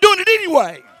Him for doing it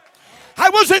anyway. I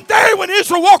wasn't there when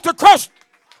Israel walked across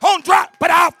on dry,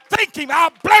 but I'll thank Him,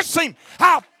 I'll bless Him,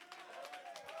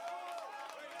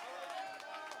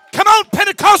 Come on,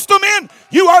 Pentecostal men,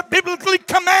 you are biblically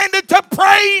commanded to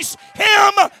praise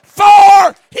Him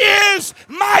for His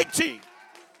mighty.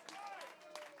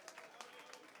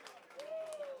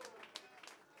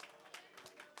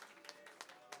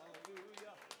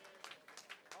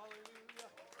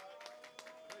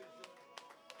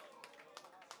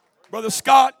 Brother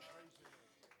Scott,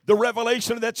 the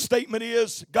revelation of that statement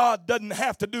is God doesn't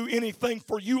have to do anything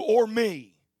for you or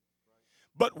me,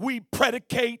 but we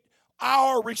predicate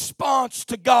our response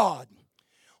to God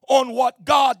on what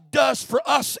God does for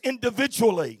us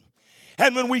individually.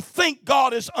 And when we think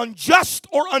God is unjust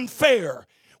or unfair,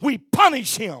 we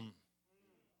punish Him.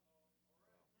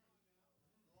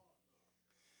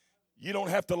 You don't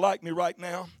have to like me right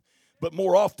now. But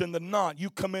more often than not, you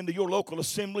come into your local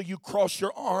assembly, you cross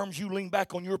your arms, you lean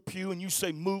back on your pew, and you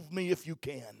say, move me if you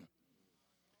can.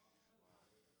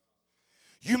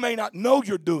 You may not know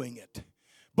you're doing it,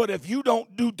 but if you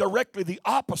don't do directly the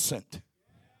opposite,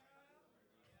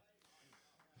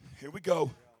 here we go.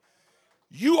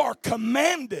 You are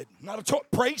commanded, not a choice,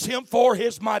 praise him for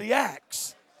his mighty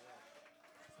acts.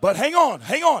 But hang on.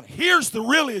 Here's the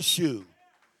real issue.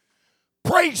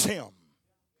 Praise him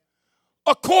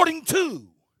according to.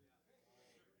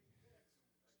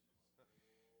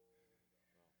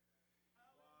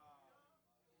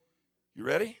 You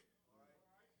ready?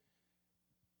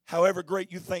 However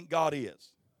great you think God is.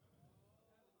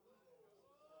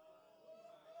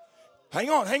 Hang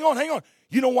on.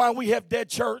 You know why we have dead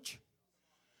church?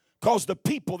 Because the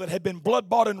people that have been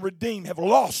blood-bought and redeemed have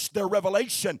lost their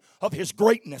revelation of his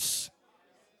greatness.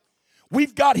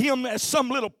 We've got him as some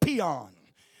little peon.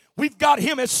 We've got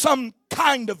him as some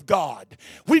kind of God.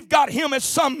 We've got him as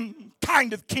some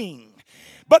kind of king.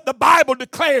 But the Bible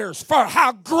declares, for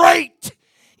how great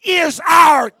is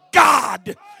our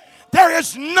God. There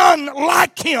is none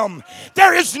like him.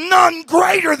 There is none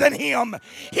greater than him.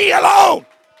 He alone.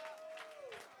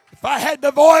 If I had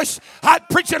the voice, I'd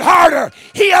preach it harder.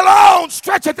 He alone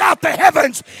stretcheth out the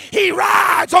heavens. He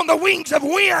rides on the wings of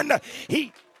wind.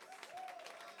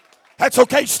 That's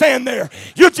okay, stand there.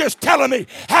 You're just telling me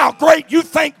how great you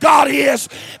think God is.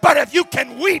 But if you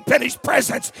can weep in his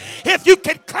presence, if you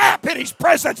can clap in his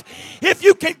presence, if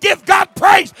you can give God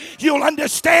praise, you'll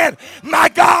understand my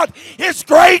God is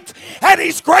great, and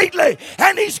he's greatly,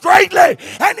 and he's greatly,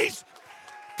 and he's...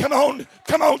 Come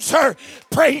on, sir.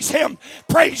 Praise him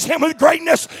with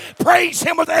greatness. Praise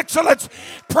him with excellence.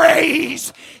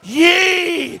 Praise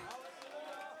ye.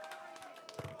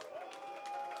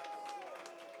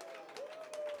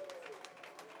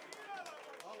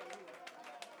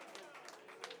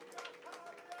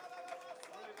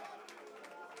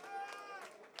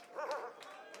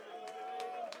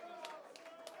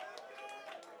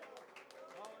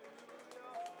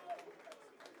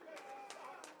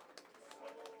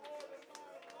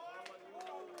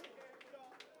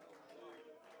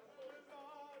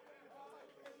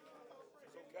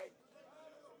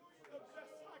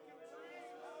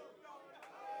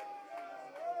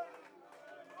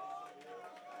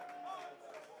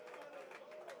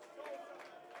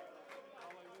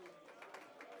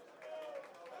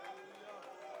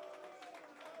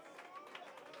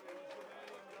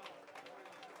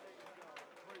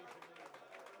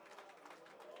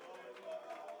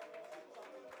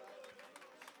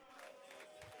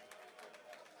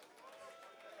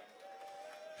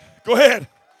 Go ahead.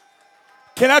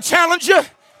 Can I challenge you?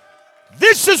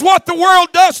 This is what the world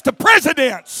does to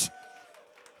presidents.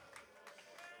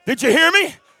 Did you hear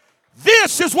me?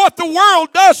 This is what the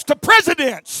world does to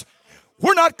presidents.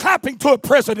 We're not clapping to a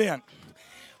president.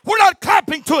 We're not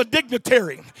clapping to a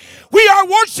dignitary. We are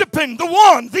worshiping the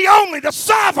one, the only, the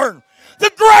sovereign,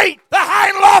 the great, the high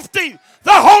and lofty,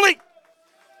 the holy.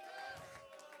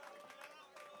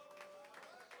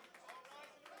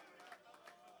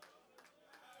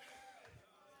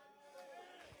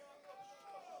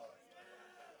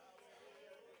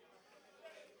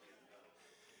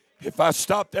 If I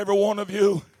stopped every one of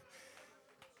you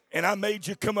and I made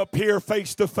you come up here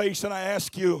face to face and I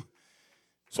asked you,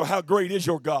 so how great is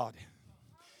your God?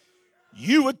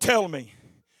 You would tell me,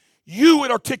 you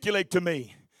would articulate to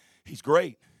me, he's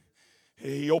great.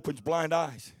 He opens blind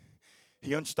eyes.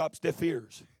 He unstops deaf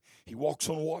ears. He walks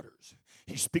on waters.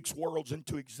 He speaks worlds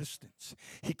into existence.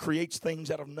 He creates things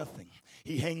out of nothing.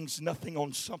 He hangs nothing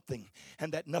on something,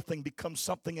 and that nothing becomes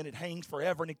something, and it hangs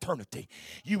forever in eternity.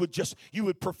 You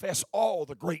would profess all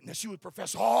the greatness. You would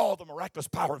profess all the miraculous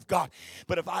power of God.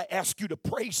 But if I ask you to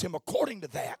praise him according to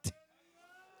that,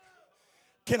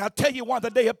 can I tell you why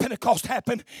the day of Pentecost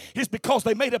happened? Is because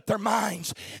they made up their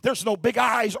minds. There's no big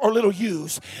I's or little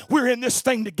U's. We're in this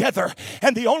thing together,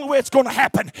 and the only way it's going to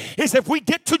happen is if we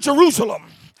get to Jerusalem.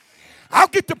 I'll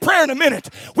get to prayer in a minute.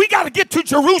 We got to get to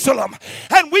Jerusalem,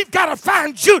 and we've got to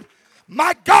find Judah.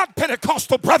 My God,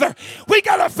 Pentecostal brother, we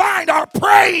got to find our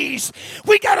praise.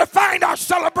 We got to find our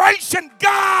celebration.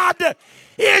 God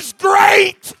is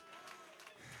great.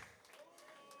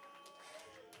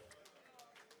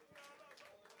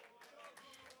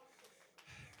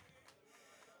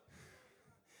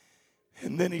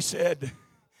 And then he said,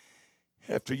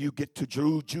 after you get to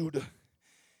Judah,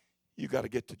 you got to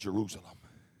get to Jerusalem.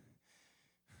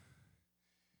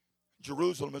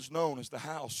 Jerusalem is known as the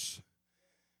house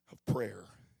of prayer.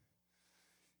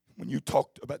 When you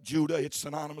talk about Judah, it's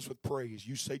synonymous with praise.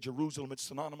 You say Jerusalem, it's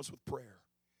synonymous with prayer.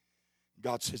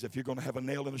 God says if you're going to have a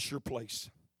nail in a sure place,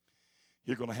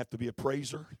 you're going to have to be a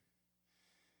praiser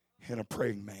and a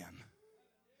praying man.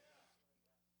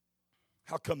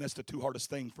 How come that's the two hardest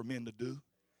things for men to do?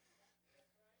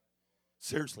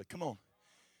 Seriously, come on.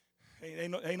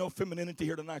 Ain't no femininity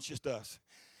here tonight, it's just us.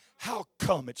 How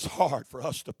come it's hard for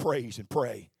us to praise and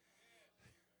pray?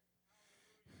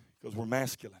 Because we're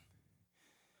masculine.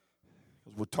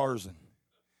 Because we're Tarzan.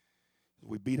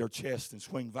 We beat our chest and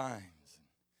swing vines.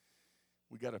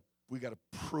 We gotta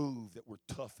prove that we're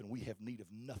tough and we have need of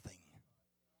nothing.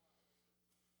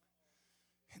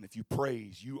 And if you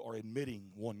praise, you are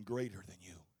admitting one greater than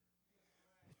you.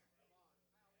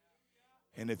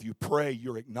 And if you pray,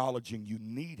 you're acknowledging you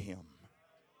need him.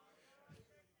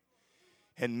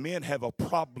 And men have a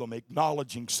problem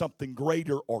acknowledging something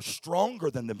greater or stronger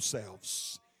than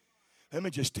themselves. Let me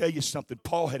just tell you something.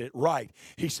 Paul had it right.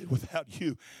 He said, without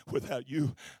you,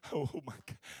 oh my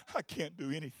God, I can't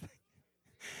do anything.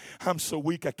 I'm so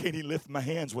weak I can't even lift my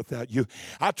hands without you.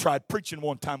 I tried preaching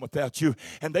one time without you,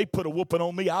 and they put a whooping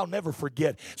on me I'll never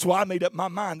forget. So I made up my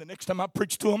mind the next time I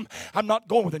preach to them, I'm not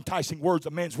going with enticing words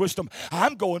of man's wisdom.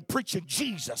 I'm going preaching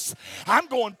Jesus. I'm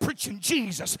going preaching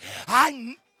Jesus.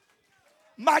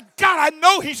 My God, I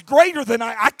know he's greater than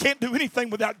I can't do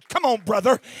anything without. Come on,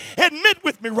 brother. Admit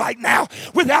with me right now.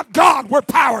 Without God, we're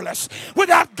powerless.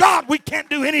 Without God, we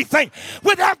can't do anything.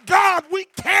 Without God, we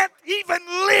can't even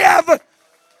live.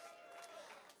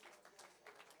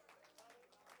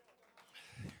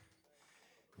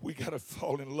 We got to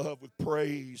fall in love with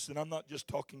praise. And I'm not just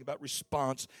talking about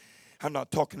response. I'm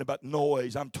not talking about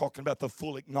noise. I'm talking about the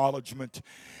full acknowledgement.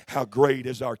 How great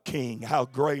is our King. How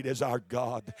great is our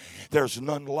God. There's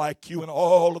none like you in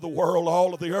all of the world,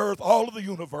 all of the earth, all of the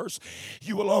universe.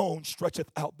 You alone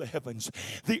stretcheth out the heavens.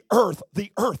 The earth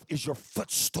is your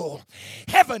footstool.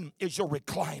 Heaven is your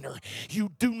recliner.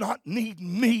 You do not need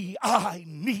me. I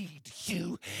need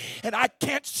you. And I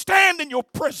can't stand in your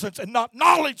presence and not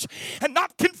acknowledge and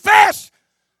not confess.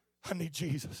 I need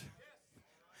Jesus.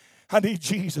 I need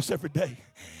Jesus every day.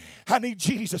 I need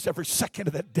Jesus every second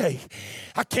of that day.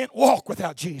 I can't walk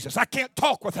without Jesus. I can't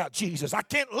talk without Jesus. I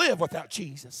can't live without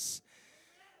Jesus.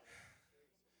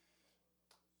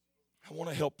 I want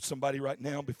to help somebody right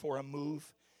now before I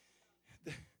move.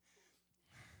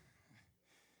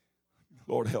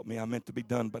 Lord, help me. I meant to be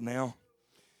done by now.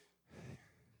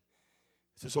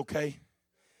 Is this okay?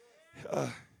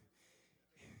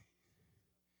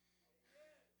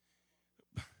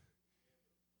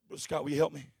 Brother Scott, will you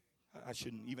help me? I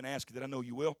shouldn't even ask you that. I know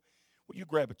you will. Will you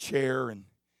grab a chair and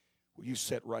will you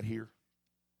sit right here?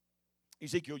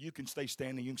 Ezekiel, you can stay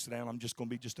standing. You can sit down. I'm just going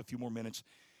to be just a few more minutes.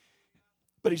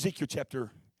 But Ezekiel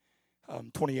chapter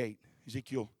 28,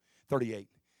 Ezekiel 38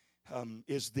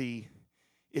 is the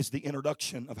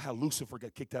introduction of how Lucifer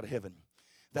got kicked out of heaven.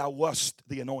 Thou wast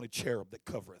the anointed cherub that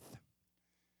covereth.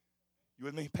 You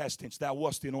with me? Past tense. Thou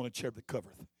wast the anointed cherub that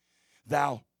covereth.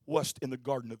 Thou wast in the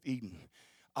Garden of Eden.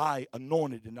 I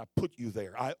anointed and I put you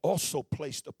there. I also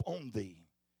placed upon thee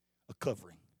a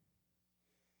covering.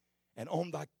 And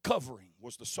on thy covering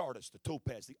was the sardius, the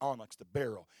topaz, the onyx, the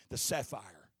beryl, the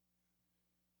sapphire.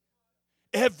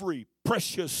 Every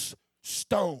precious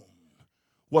stone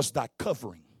was thy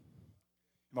covering.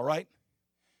 Am I right?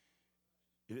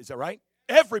 Is that right?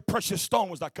 Every precious stone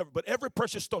was thy covering. But every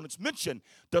precious stone that's mentioned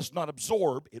does not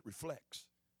absorb, it reflects.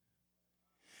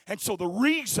 And so the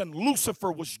reason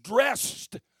Lucifer was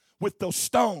dressed with those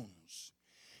stones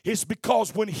is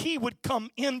because when he would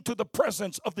come into the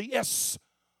presence of the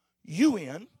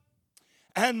S-U-N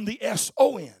and the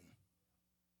S-O-N.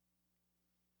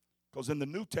 Because in the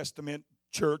New Testament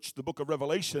church, the book of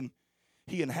Revelation,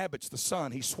 he inhabits the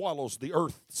sun. He swallows the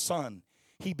earth, sun.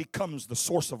 He becomes the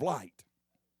source of light.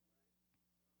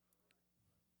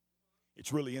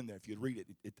 It's really in there. If you read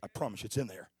it, I promise it's in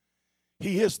there.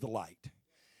 He is the light.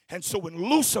 And so when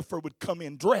Lucifer would come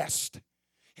in dressed,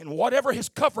 and whatever his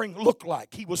covering looked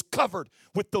like, he was covered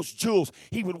with those jewels.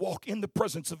 He would walk in the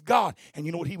presence of God. And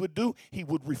you know what he would do? He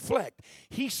would reflect.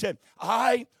 He said,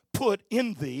 I put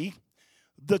in thee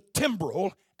the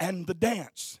timbrel and the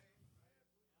dance.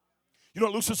 You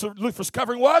know what Lucifer's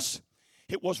covering was?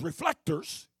 It was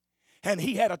reflectors, and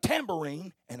he had a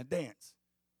tambourine and a dance.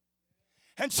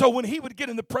 And so when he would get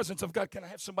in the presence of God, can I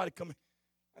have somebody come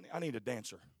in? I need a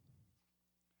dancer.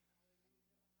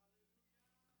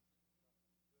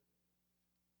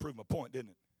 Proved my point,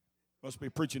 didn't it? Must be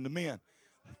preaching to men.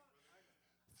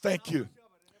 Thank you.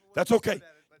 That's okay.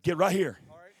 Get right here.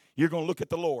 You're going to look at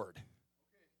the Lord.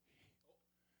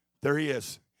 There he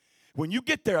is. When you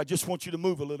get there, I just want you to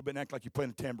move a little bit and act like you're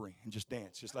playing a tambourine and just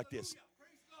dance, just like this.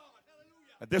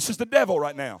 Now, this is the devil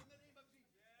right now.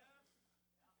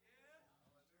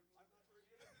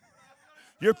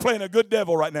 You're playing a good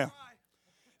devil right now.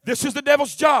 This is the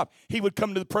devil's job. He would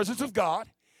come to the presence of God,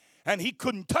 and he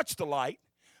couldn't touch the light,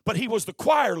 but he was the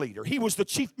choir leader. He was the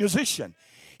chief musician.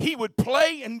 He would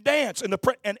play and dance,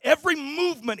 and every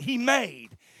movement he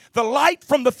made, the light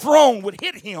from the throne would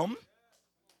hit him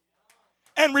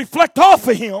and reflect off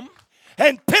of him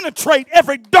and penetrate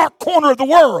every dark corner of the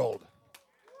world.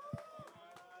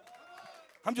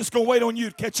 I'm just going to wait on you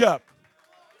to catch up.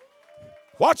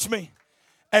 Watch me.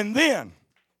 And then,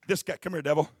 this guy, come here,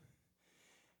 devil.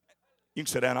 You can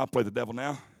sit down. I'll play the devil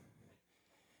now.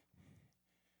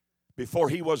 Before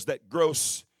he was that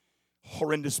gross,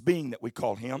 horrendous being that we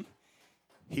call him,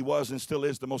 he was and still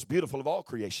is the most beautiful of all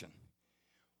creation.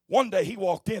 One day he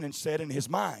walked in and said in his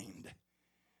mind,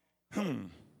 I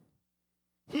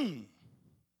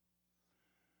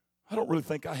don't really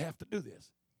think I have to do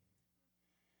this.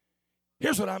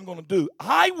 Here's what I'm going to do.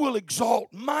 I will exalt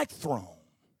my throne.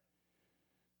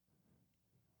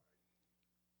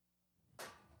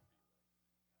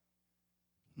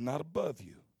 Not above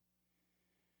you.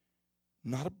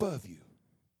 Not above you.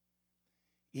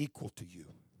 Equal to you.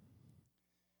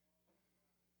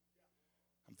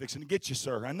 I'm fixing to get you,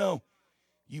 sir. I know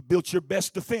you built your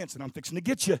best defense, and I'm fixing to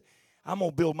get you. I'm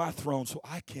going to build my throne so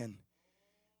I can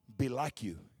be like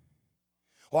you.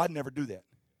 Oh, I'd never do that.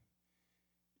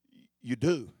 You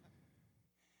do.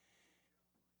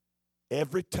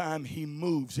 Every time he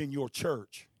moves in your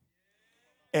church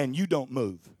and you don't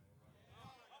move,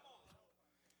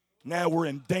 now we're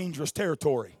in dangerous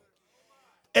territory.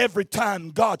 Every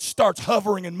time God starts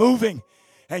hovering and moving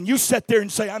and you sit there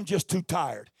and say, I'm just too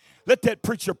tired. Let that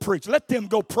preacher preach. Let them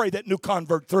go pray that new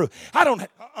convert through.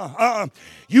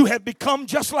 You have become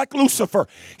just like Lucifer.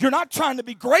 You're not trying to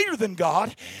be greater than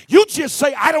God. You just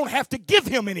say, I don't have to give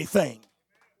him anything.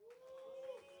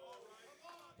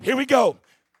 Here we go.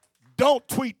 Don't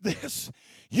tweet this.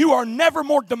 You are never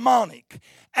more demonic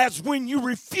as when you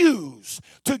refuse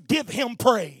to give him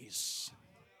praise.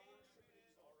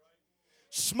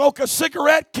 Smoke a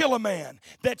cigarette, kill a man.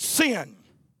 That's sin.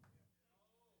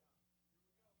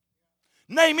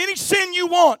 Name any sin you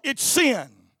want, it's sin.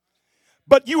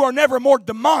 But you are never more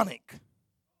demonic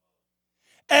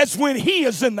as when he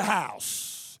is in the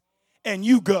house and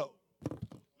you go.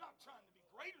 Not trying to be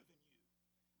greater than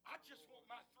you. I just want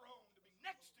my throne to be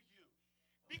next to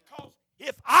you. Because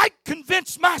if I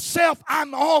convince myself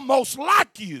I'm almost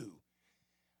like you,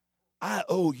 I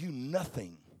owe you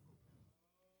nothing.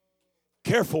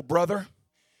 Careful, brother.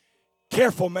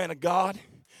 Careful, man of God.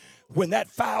 When that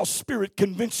foul spirit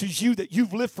convinces you that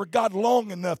you've lived for God long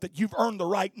enough that you've earned the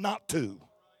right not to.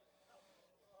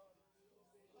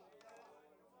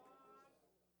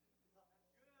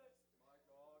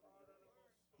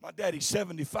 My daddy's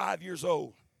 75 years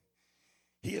old.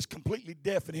 He is completely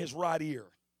deaf in his right ear.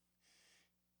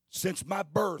 Since my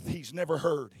birth, he's never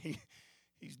heard.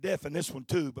 He's deaf in this one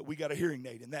too, but we got a hearing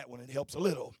aid in that one. It helps a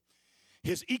little.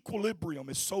 His equilibrium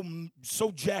is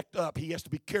so jacked up, he has to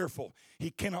be careful. He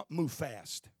cannot move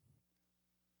fast.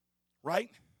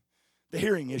 Right? The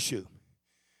hearing issue.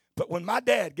 But when my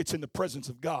dad gets in the presence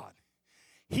of God,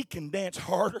 he can dance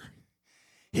harder.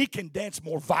 He can dance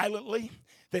more violently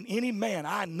than any man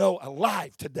I know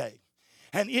alive today.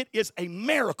 And it is a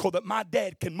miracle that my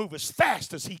dad can move as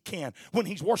fast as he can when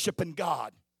he's worshiping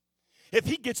God. If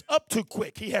he gets up too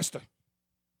quick, he has to.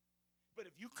 But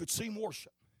if you could see him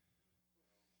worship.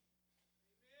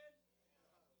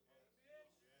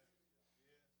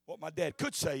 What my dad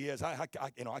could say is, I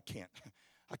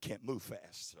can't move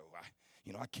fast, so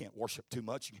I can't worship too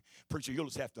much. Preacher, you'll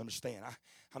just have to understand,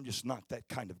 I'm just not that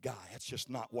kind of guy. That's just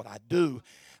not what I do.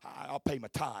 I'll pay my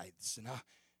tithes, and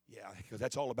because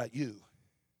that's all about you.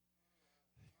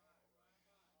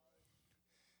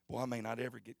 Well, I may not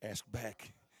ever get asked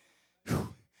back.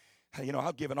 Whew.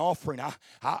 I'll give an offering.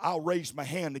 I'll raise my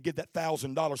hand to give that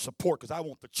 $1,000 support because I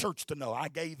want the church to know I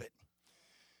gave it.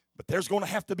 But there's going to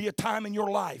have to be a time in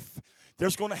your life.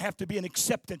 There's going to have to be an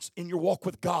acceptance in your walk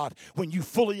with God when you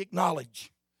fully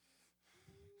acknowledge,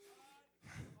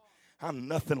 I'm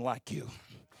nothing like you.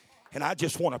 And I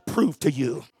just want to prove to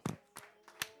you.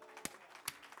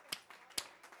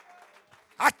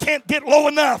 I can't get low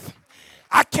enough.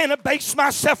 I can't abase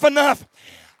myself enough.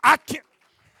 I can't.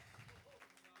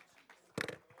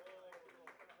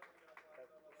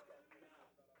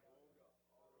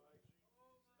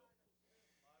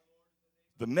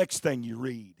 The next thing you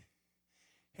read,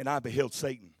 and I beheld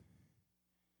Satan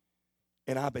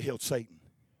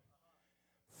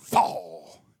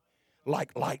fall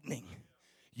like lightning.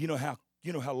 You know how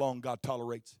long God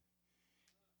tolerates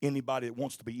anybody that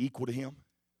wants to be equal to him?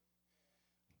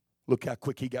 Look how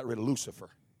quick he got rid of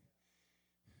Lucifer.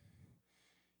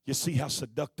 You see how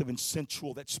seductive and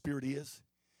sensual that spirit is?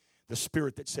 The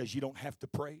spirit that says you don't have to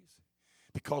praise.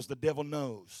 Because the devil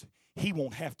knows he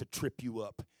won't have to trip you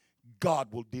up.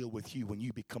 God will deal with you when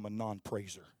you become a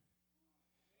non-praiser.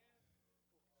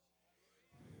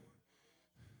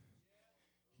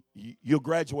 You'll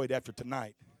graduate after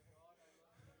tonight.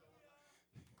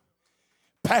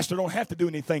 Pastor don't have to do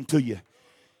anything to you.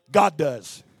 God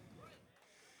does.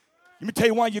 Let me tell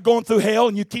you why you're going through hell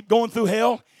and you keep going through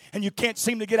hell and you can't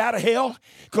seem to get out of hell.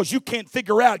 Because you can't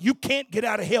figure out you can't get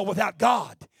out of hell without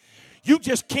God. You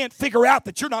just can't figure out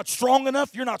that you're not strong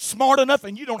enough, you're not smart enough,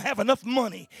 and you don't have enough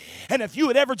money. And if you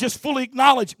would ever just fully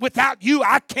acknowledge, without you,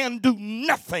 I can do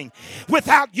nothing.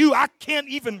 Without you, I can't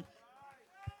even.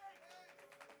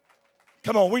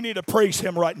 Come on, we need to praise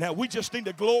him right now. We just need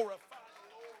to glorify.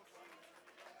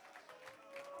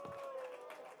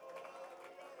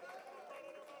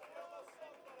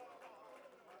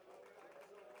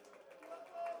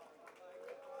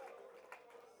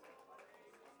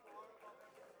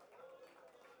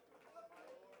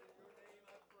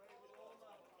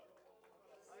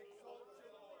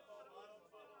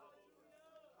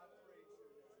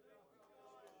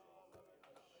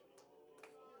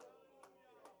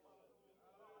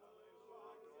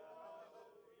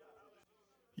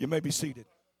 You may be seated.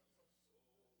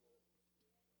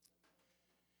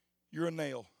 You're a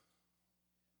nail.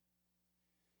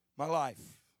 My life,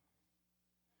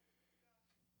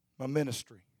 my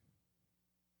ministry.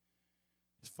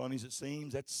 As funny as it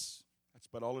seems, that's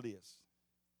about all it is.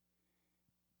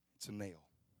 It's a nail.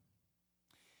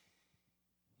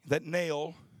 That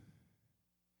nail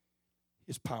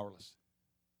is powerless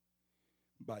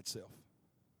by itself.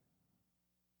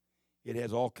 It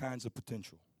has all kinds of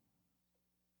potential.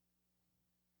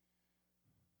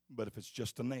 But if it's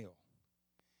just a nail,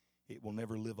 it will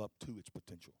never live up to its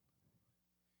potential.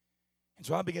 And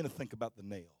so I began to think about the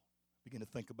nail. Begin to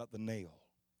think about the nail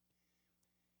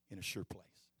in a sure place.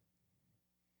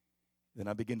 Then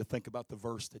I began to think about the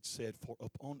verse that said, "For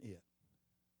upon it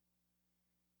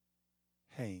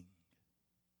hang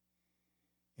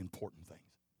important things.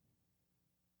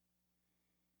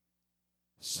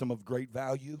 Some of great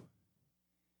value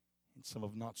and some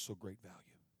of not so great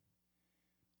value.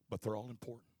 But they're all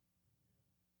important."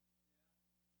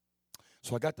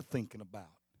 So I got to thinking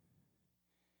about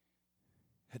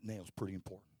that nail's pretty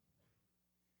important.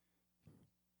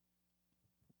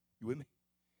 You with me?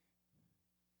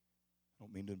 I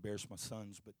don't mean to embarrass my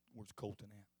sons, but where's Colton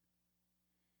at?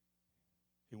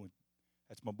 He went.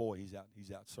 That's my boy. He's out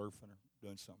surfing or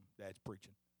doing something. Dad's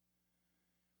preaching.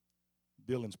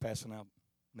 Dylan's passing out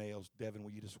nails. Devin,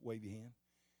 will you just wave your hand?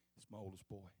 It's my oldest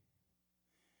boy.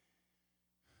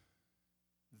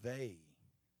 They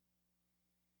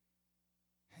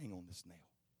hang on this nail.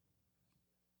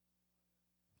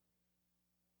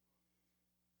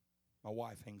 My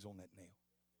wife hangs on that nail.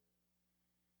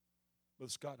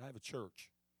 Brother Scott, I have a church.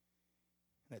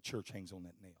 And that church hangs on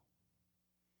that nail.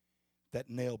 That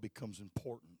nail becomes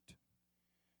important,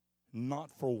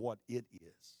 not for what it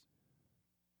is,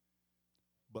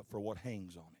 but for what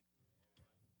hangs on it.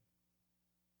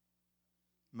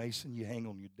 Mason, you hang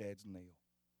on your dad's nail.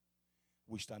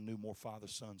 Wished I knew more father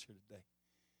sons here today.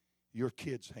 Your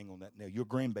kids hang on that nail. Your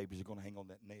grandbabies are going to hang on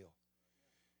that nail.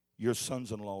 Your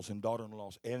sons-in-laws and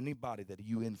daughter-in-laws, anybody that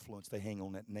you influence, they hang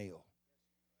on that nail.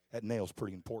 That nail's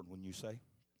pretty important, wouldn't you say?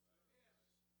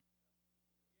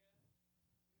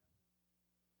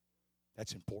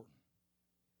 That's important.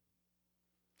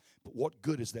 But what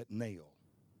good is that nail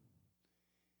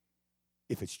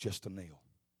if it's just a nail?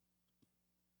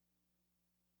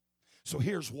 So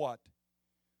here's what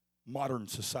modern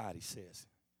society says.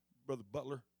 Brother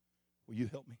Butler, will you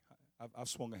help me? I've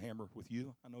swung a hammer with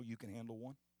you. I know you can handle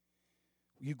one.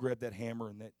 Will you grab that hammer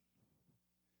and that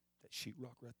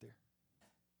sheetrock right there?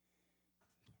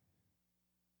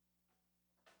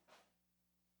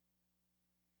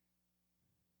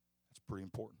 That's pretty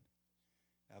important.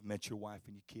 I've met your wife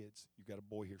and your kids. You've got a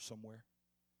boy here somewhere.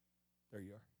 There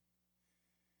you are.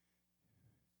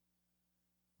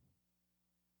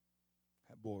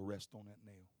 That boy rests on that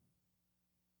nail.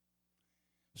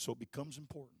 So it becomes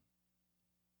important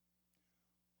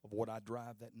of what I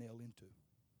drive that nail into.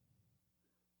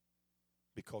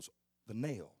 Because the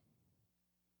nail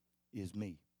is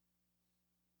me.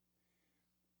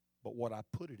 But what I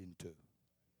put it into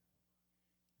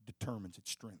determines its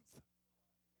strength.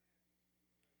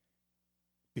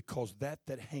 Because that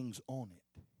hangs on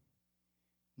it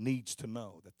needs to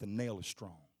know that the nail is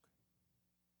strong.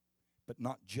 But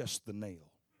not just the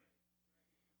nail.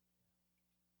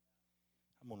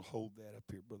 I'm going to hold that up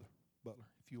here, Brother Butler.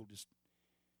 If you'll just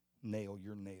nail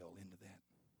your nail into that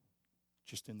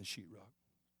just in the sheetrock,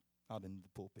 not in the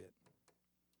pulpit.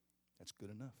 That's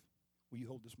good enough. Will you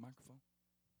hold this microphone?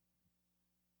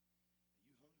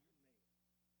 You hung your nail.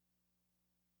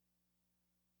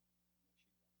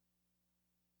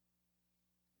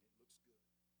 And it looks good. And it looks like a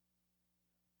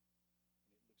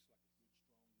good, strong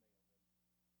nail,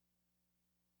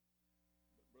 doesn't it?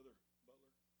 But Brother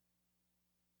Butler,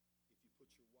 if you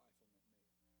put your wife on that nail,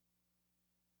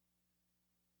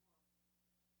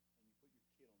 and you put your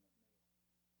kid on that nail,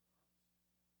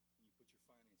 and you put your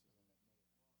finances on that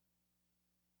nail,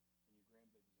 and your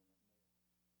grandbabies on that nail,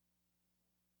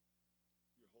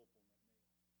 your hope on that nail.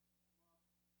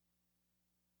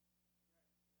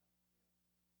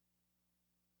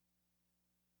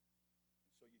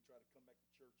 And so you try to come back to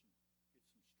church and get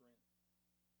some strength,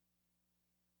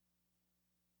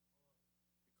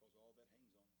 because all that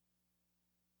hangs on it.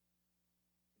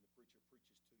 And the preacher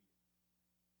preaches to you,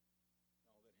 and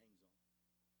all that hangs on it.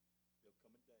 There'll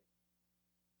come a day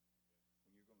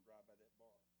when you're going to drive by that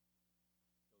bar,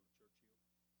 go to Churchill,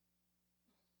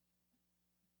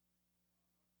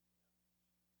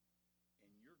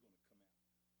 and you're going to come out.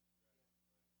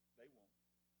 They won't,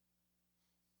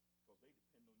 because they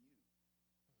depend on you.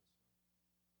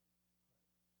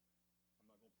 I'm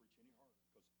not going to preach any harder,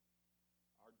 because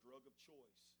our drug of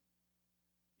choice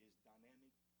is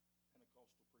dynamic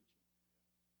Pentecostal preaching.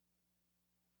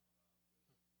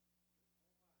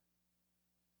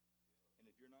 And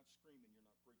if you're not screaming, you're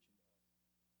not preaching to us.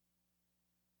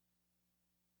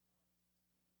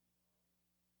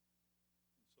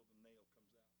 And so the nail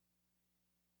comes out.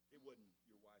 It wasn't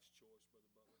your wife's choice,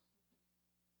 Brother Butler.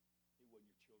 It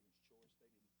wasn't your children's choice. They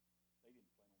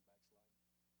didn't plan on backsliding.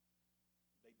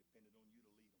 They depended on you to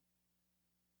lead them.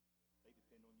 They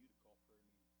depend on you to call prayer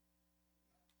meeting.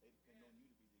 They depend on you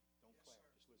to be the, don't clap,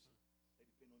 just listen. They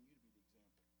depend on you to be the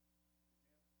example.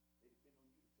 They depend on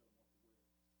you to tell them what to wear.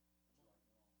 That's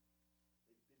right and wrong.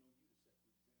 They depend on you to set the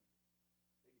example.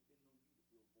 They depend on you to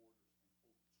build borders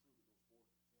and hold true to those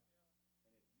borders.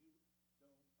 And if you don't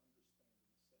understand the necessity and the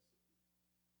importance of who you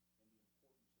are, do you not get it? Who's married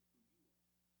here tonight? Let me just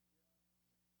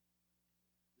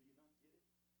talk to you a minute here. You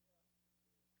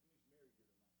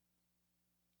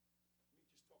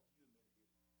got a wife that depends on you.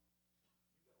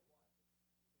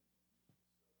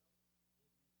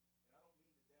 And I don't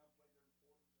mean to downplay their importance or act like they're not important to the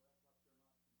kingdom of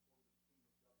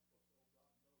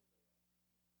God, because God knows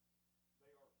they are.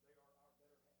 They are our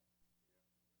better half.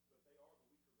 But they are the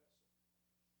weaker vessel.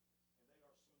 And they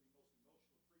are some of the most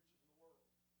emotional creatures in the world.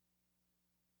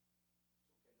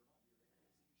 It's okay, they're not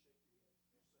here. They can't see you shake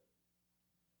your head.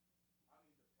 You're safe. I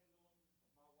mean, the pendulum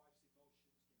of my wife's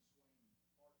emotions can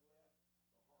swing hard left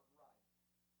or hard right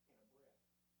in a breath.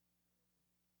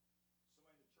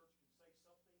 Somebody in the church can say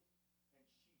something, and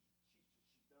she's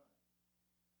done.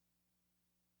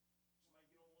 Somebody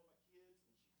get on one of my kids,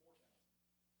 and she's 4,000.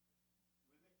 With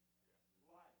me?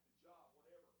 Life, the job,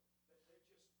 whatever. They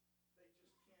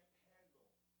just can't handle.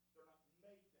 They're not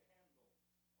made to handle what you can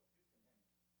handle.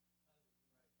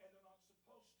 And they're not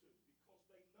supposed to, because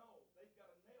they know they've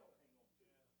got a nail to hang on to.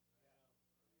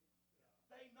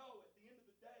 They know at the end of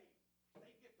the day,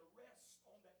 they get to rest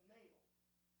on that nail.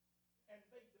 And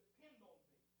they depend on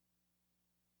me.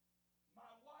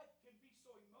 My wife can be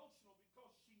so emotional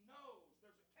because she knows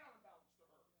there's a counterbalance to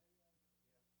her.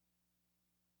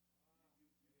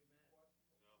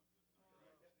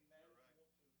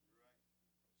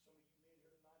 Some of you men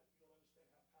here tonight, if you don't understand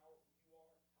how powerful you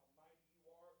are, how mighty you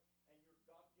are, and your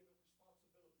God-given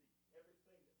responsibility,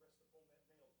 everything that rests upon that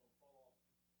nail is going to fall off.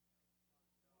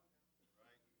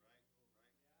 Right.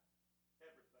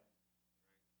 Everything. Right.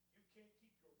 You can't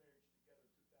keep your marriage together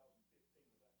in 2015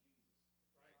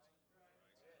 without Jesus.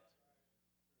 Right.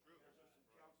 True. There's some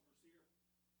counselors here.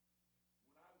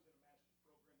 When I was in a master's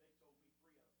program, they told me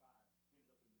 3 out of 5 ended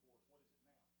up in divorce. What is it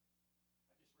now?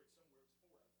 I just read somewhere it's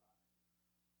 4 out of 5.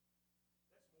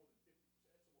 That's more than 50%.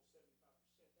 That's almost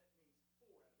 75%. That means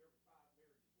 4 out of every 5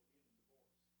 marriages will end in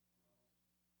divorce.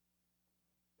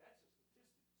 That's a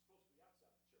statistic that's supposed to be outside the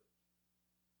church.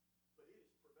 But it is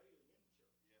prevailing in the church.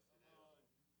 Yes, it is. Yes, it is.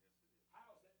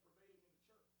 How is that prevailing in the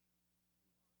church?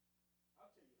 I'll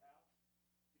tell you how.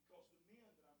 Because the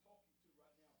men that I'm talking to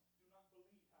right now do not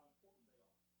believe how important they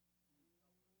are.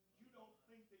 You don't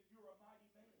think that you're a mighty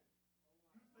man.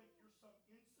 You think you're some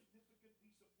insignificant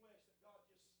piece of flesh that God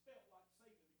just felt like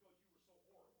saving because you were so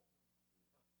horrible.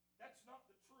 That's not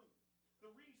the truth.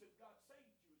 The reason God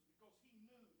saved you is because He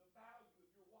knew the value of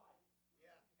your wife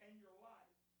and your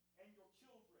life and your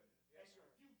children and your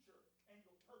future and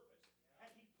your purpose. And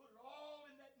He put it all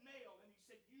in that nail, and He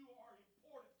said, you are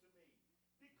important to me,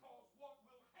 because what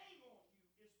will hang on you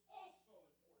is also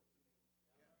important to me.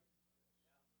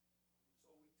 So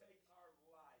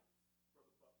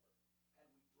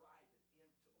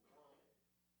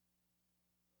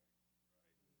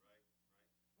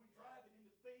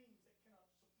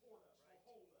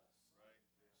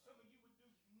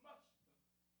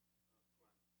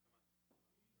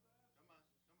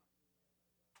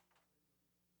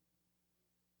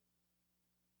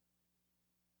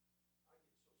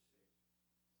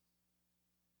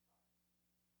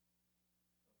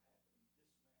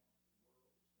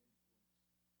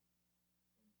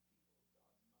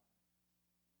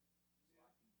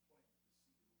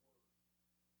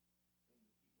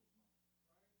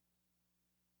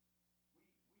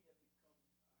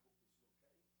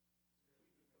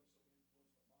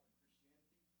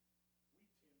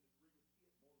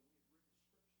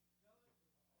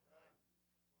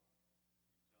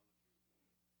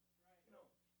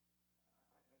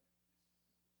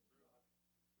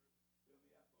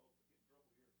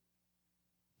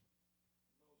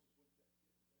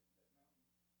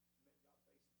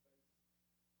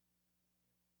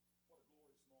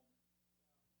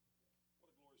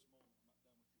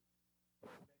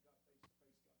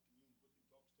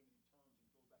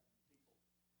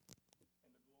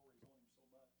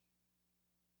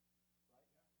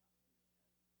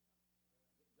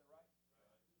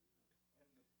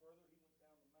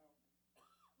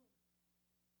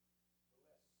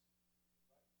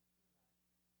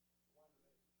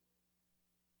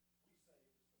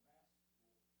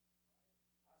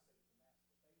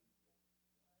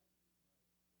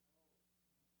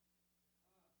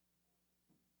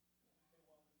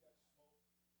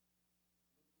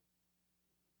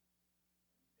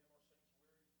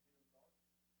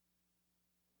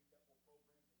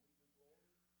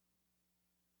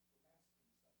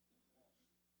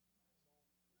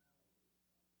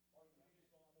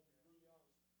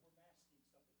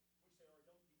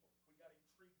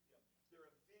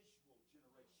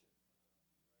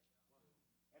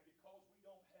And because we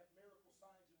don't have miracle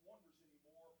signs and wonders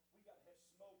anymore, we got to have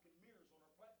smoke and mirrors on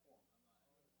our platform.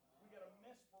 We got to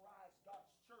mesmerize God's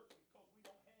church because we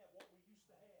don't have what we used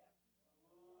to have.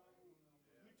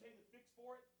 Let me tell you the fix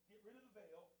for it. Get rid of the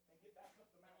veil and get back up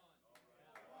the mountain.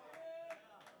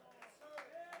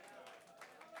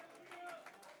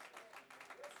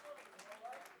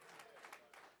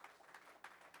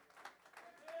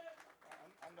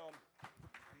 I know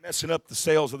I'm messing up the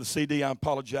sales of the CD. I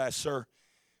apologize, sir.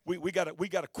 We got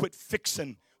to quit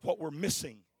fixing what we're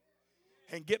missing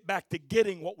and get back to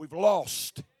getting what we've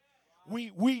lost.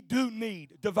 We do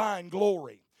need divine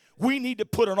glory. We need to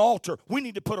put an altar. We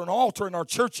need to put an altar in our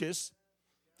churches.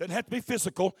 Doesn't have to be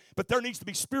physical, but there needs to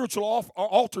be spiritual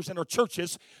altars in our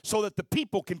churches so that the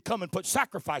people can come and put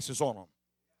sacrifices on them.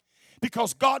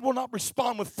 Because God will not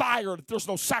respond with fire if there's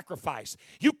no sacrifice.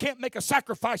 You can't make a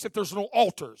sacrifice if there's no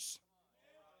altars.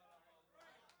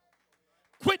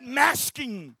 Quit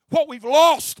masking what we've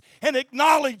lost and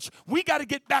acknowledge we got to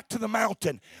get back to the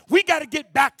mountain. We got to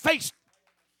get back faced.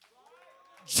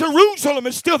 Jerusalem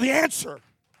is still the answer.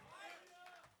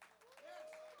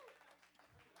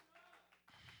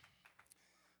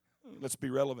 Let's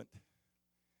be relevant.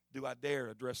 Do I dare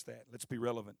address that? Let's be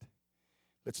relevant.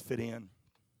 Let's fit in.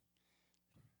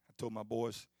 I told my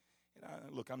boys,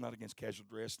 look, I'm not against casual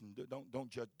dress, and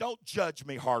don't judge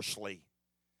me harshly.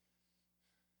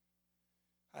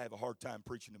 I have a hard time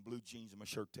preaching in blue jeans and my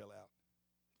shirt tail out.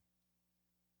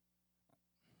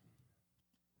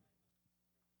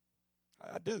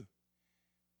 I do.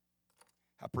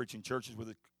 I preach in churches where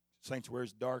the sanctuary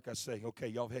is dark. I say, okay,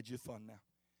 y'all have had your fun now.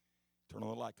 Turn on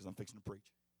the light because I'm fixing to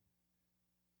preach.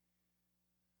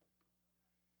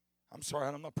 I'm sorry,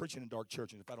 I'm not preaching in dark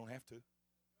churches if I don't have to.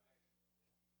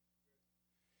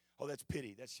 Oh, that's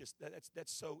pity. That's just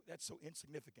that's so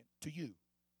insignificant to you.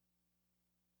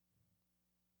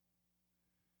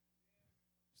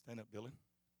 Stand up, Dylan.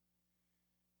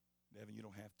 Devin, you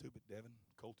don't have to, but Devin,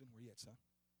 Colton, where you at, son?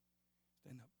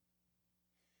 Stand up.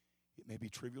 It may be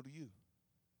trivial to you.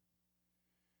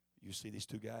 You see these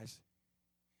two guys?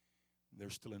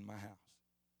 They're still in my house.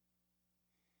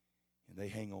 And they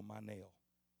hang on my nail.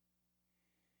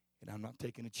 And I'm not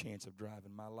taking a chance of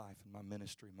driving my life and my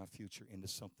ministry and my future into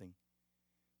something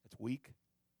that's weak,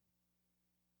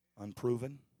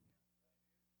 unproven,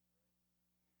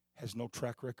 has no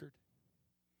track record.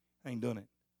 I ain't doing it.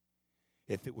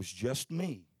 If it was just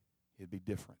me, it'd be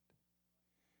different.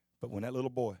 But when that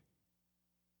little boy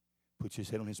puts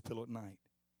his head on his pillow at night,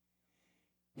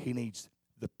 he needs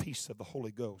the peace of the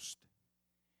Holy Ghost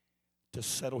to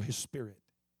settle his spirit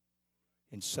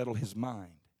and settle his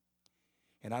mind.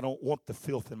 And I don't want the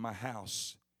filth in my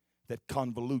house that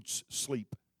convolutes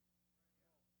sleep.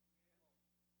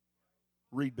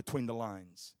 Read between the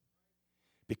lines.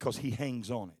 Because he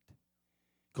hangs on it.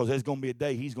 Because there's going to be a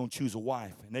day he's going to choose a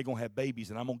wife and they're going to have babies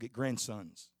and I'm going to get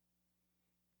grandsons.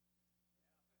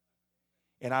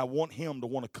 And I want him to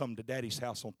want to come to Daddy's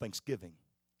house on Thanksgiving,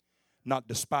 not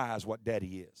despise what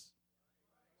Daddy is.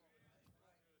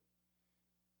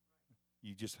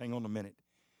 You just hang on a minute.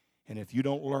 And if you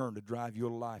don't learn to drive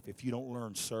your life, if you don't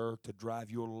learn, sir, to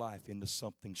drive your life into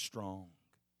something strong,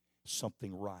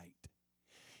 something right,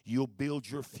 you'll build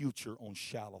your future on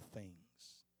shallow things.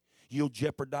 You'll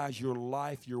jeopardize your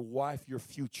life, your wife, your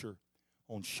future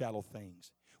on shallow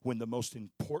things. When the most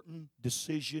important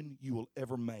decision you will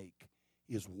ever make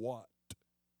is what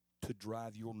to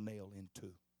drive your nail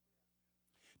into.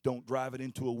 Don't drive it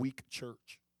into a weak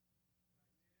church.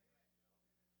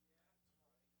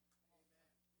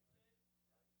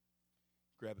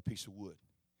 Grab a piece of wood.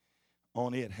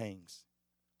 On it hangs.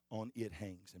 On it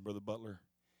hangs. And Brother Butler,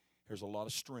 there's a lot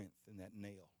of strength in that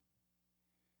nail.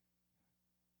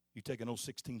 You take an old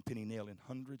 16-penny nail and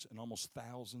hundreds and almost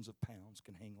thousands of pounds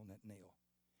can hang on that nail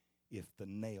if the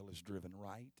nail is driven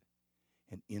right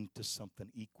and into something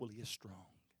equally as strong.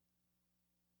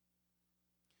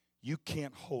 You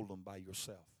can't hold them by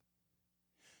yourself.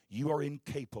 You are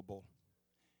incapable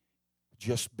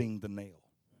just being the nail.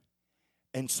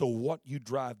 And so what you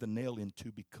drive the nail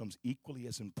into becomes equally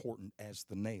as important as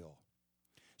the nail.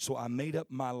 So I made up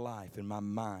my life in my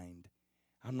mind.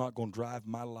 I'm not going to drive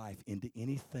my life into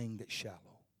anything that's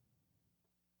shallow.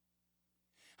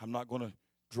 I'm not going to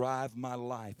drive my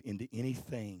life into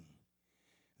anything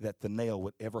that the nail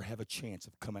would ever have a chance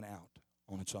of coming out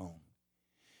on its own.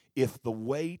 If the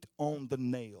weight on the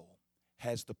nail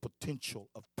has the potential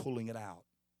of pulling it out,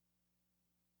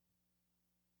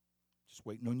 just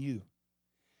waiting on you.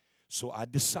 So I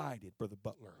decided, Brother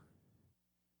Butler,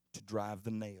 to drive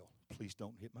the nail. Please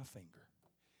don't hit my finger.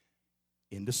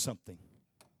 Into something.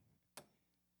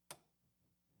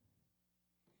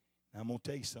 I'm going to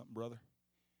tell you something, brother.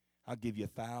 I'll give you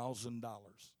 $1,000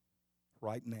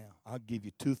 right now. I'll give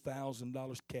you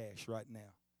 $2,000 cash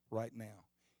right now,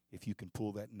 if you can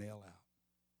pull that nail out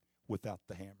without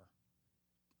the hammer.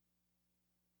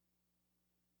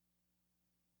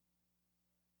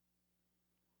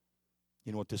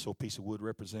 You know what this old piece of wood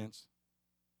represents?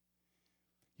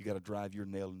 You got to drive your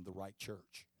nail in the right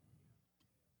church.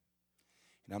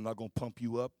 And I'm not going to pump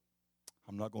you up.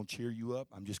 I'm not going to cheer you up.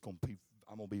 I'm going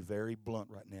to be very blunt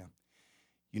right now.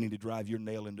 You need to drive your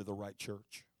nail into the right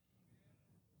church.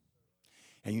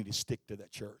 And you need to stick to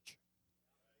that church.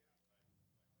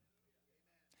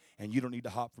 And you don't need to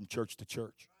hop from church to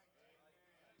church.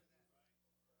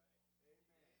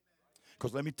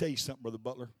 Because let me tell you something, Brother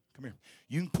Butler. Come here.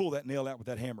 You can pull that nail out with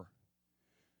that hammer.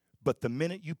 But the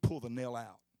minute you pull the nail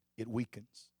out, it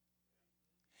weakens.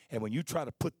 And when you try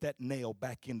to put that nail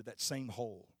back into that same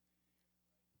hole,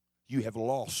 you have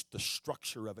lost the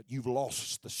structure of it. You've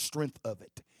lost the strength of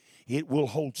it. It will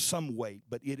hold some weight,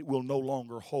 but it will no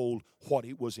longer hold what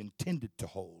it was intended to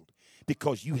hold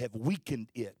because you have weakened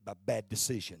it by bad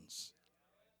decisions.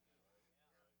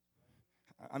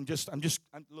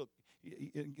 Look,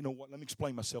 you know what? Let me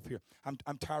explain myself here.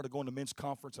 I'm tired of going to men's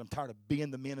conference. I'm tired of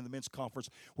being the men in the men's conference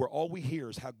where all we hear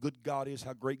is how good God is,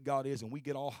 how great God is, and we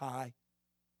get all high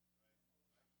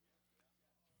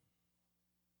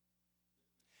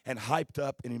and hyped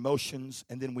up in emotions,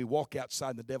 and then we walk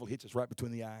outside and the devil hits us right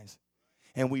between the eyes.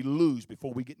 And we lose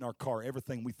before we get in our car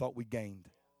everything we thought we gained.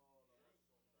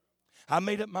 I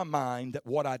made up my mind that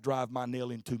what I drive my nail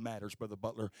into matters, Brother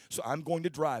Butler, so I'm going to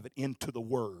drive it into the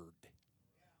Word.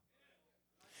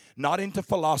 Not into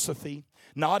philosophy,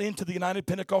 not into the United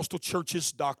Pentecostal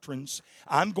Church's doctrines.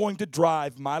 I'm going to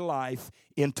drive my life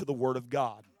into the Word of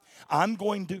God. I'm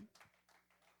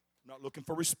not looking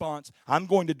for response. I'm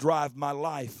going to drive my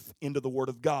life into the Word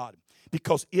of God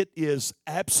because it is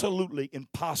absolutely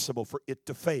impossible for it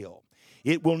to fail.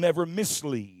 It will never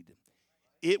mislead.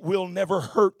 It will never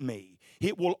hurt me.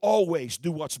 It will always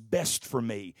do what's best for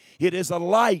me. It is a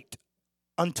light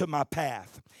unto my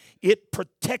path. It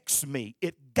protects me.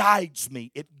 It guides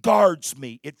me. It guards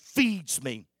me. It feeds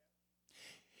me.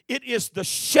 It is the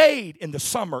shade in the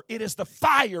summer. It is the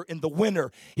fire in the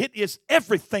winter. It is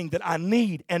everything that I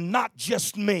need, and not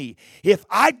just me. If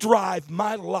I drive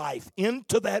my life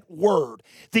into that Word,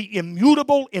 the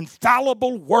immutable,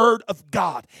 infallible Word of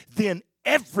God, then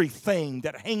everything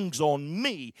that hangs on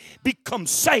me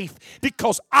becomes safe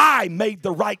because I made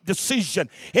the right decision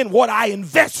in what I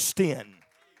invest in.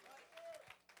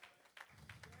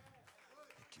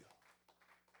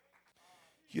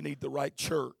 You need the right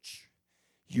church.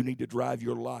 You need to drive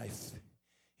your life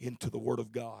into the Word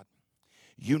of God.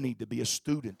 You need to be a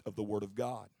student of the Word of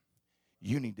God.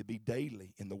 You need to be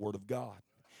daily in the Word of God.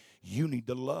 You need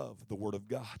to love the Word of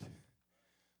God.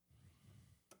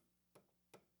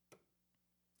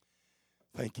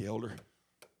 Thank you, Elder. I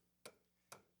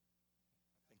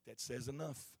think that says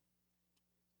enough.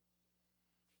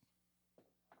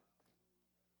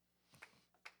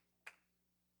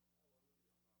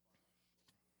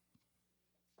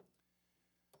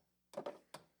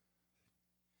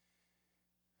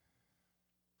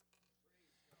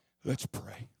 Let's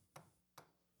pray.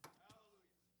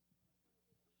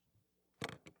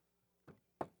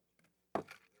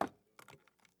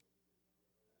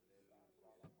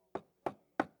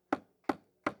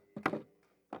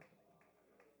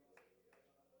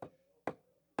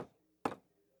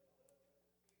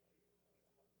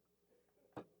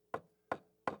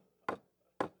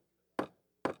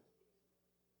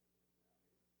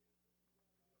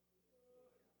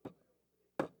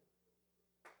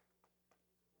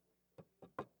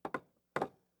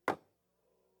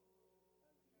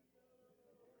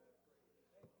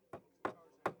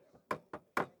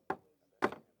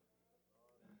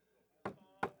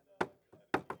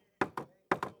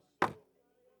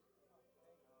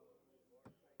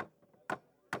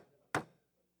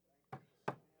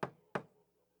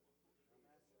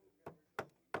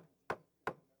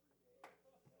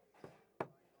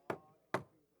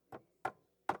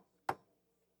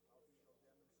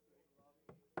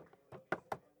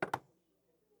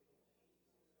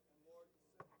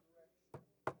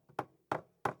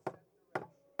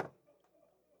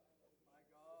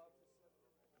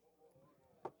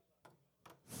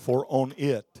 For on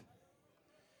it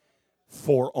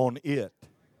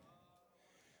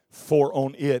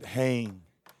hang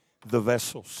the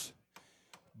vessels,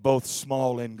 both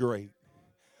small and great.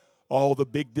 All the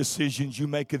big decisions you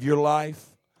make of your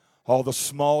life, all the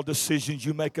small decisions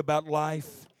you make about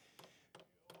life,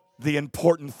 the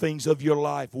important things of your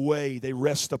life, they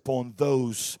rest upon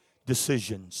those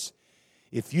decisions.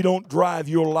 if you don't drive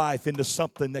your life into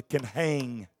something that can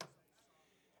hang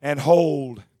and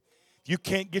hold, you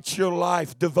can't get your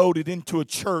life devoted into a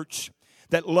church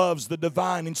that loves the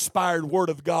divine inspired Word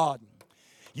of God.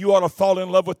 You ought to fall in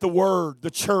love with the Word,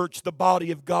 the church, the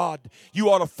body of God. You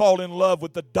ought to fall in love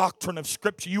with the doctrine of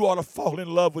Scripture. You ought to fall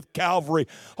in love with Calvary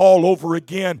all over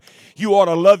again. You ought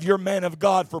to love your man of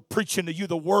God for preaching to you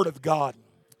the Word of God.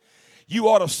 You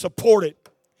ought to support it.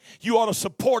 You ought to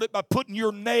support it by putting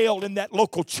your nail in that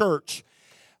local church.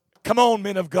 Come on,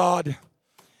 men of God.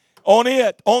 On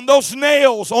it, on those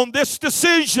nails, on this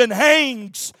decision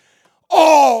hangs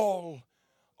all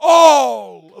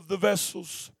of the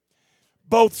vessels,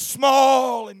 both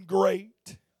small and great.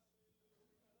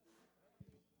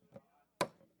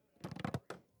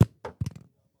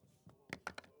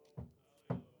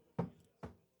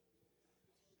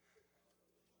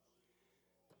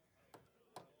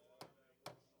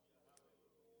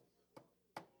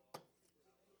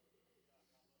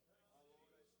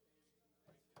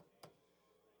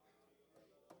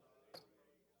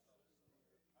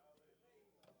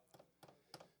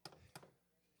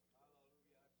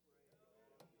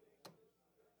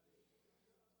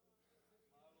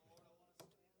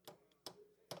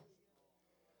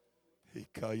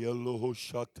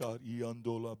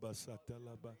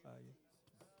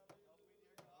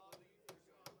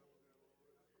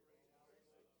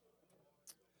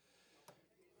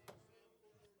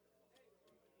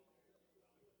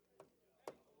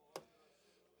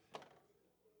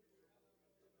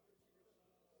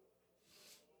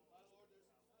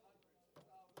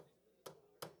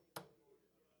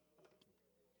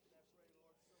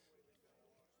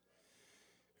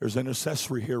 There's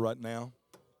intercessory here right now.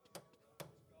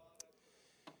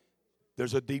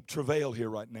 There's a deep travail here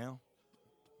right now.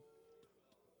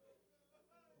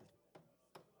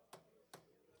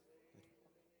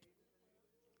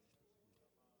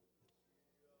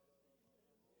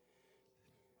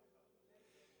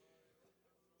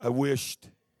 I wished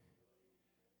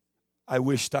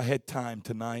I had time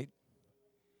tonight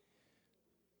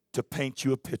to paint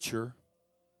you a picture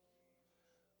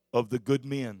of the good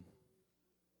men,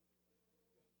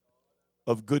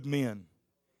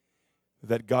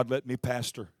 that God let me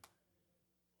pastor.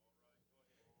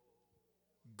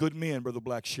 Good men, Brother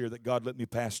Blackshear, that God let me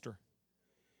pastor.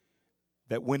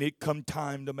 That when it come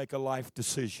time to make a life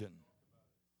decision,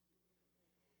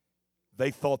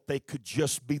 they thought they could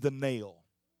just be the nail.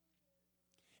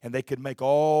 And they could make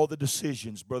all the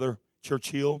decisions, Brother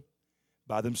Churchill,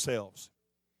 by themselves.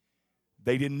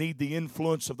 They didn't need the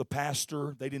influence of the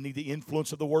pastor. They didn't need the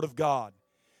influence of the Word of God.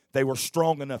 They were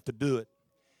strong enough to do it.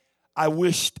 I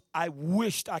wished I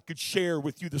could share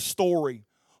with you the story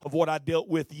of what I dealt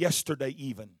with yesterday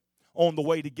even on the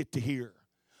way to get to here.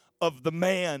 Of the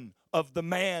man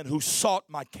who sought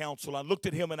my counsel. I looked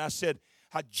at him and I said,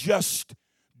 I just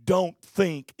don't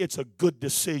think it's a good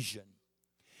decision.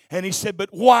 And he said, but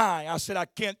why? I said, I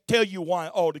can't tell you why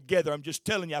altogether. I'm just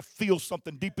telling you, I feel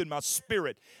something deep in my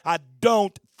spirit. I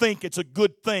don't think it's a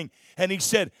good thing. And he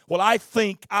said, well, I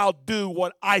think I'll do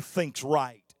what I think's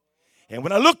right. And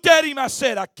when I looked at him, I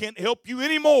said, I can't help you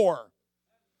anymore.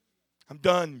 I'm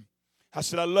done. I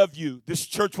said, I love you. This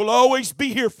church will always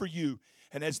be here for you.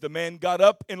 And as the man got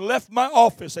up and left my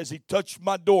office, as he touched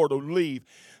my door to leave,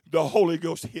 the Holy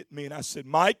Ghost hit me. And I said,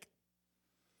 Mike,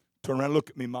 turn around and look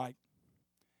at me, Mike.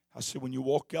 I said, when you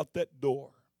walk out that door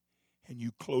and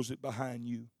you close it behind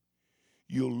you,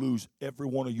 you'll lose every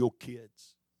one of your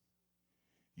kids.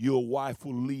 Your wife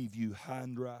will leave you high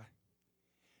and dry.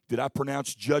 Did I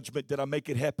pronounce judgment? Did I make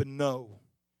it happen? No.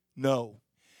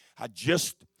 I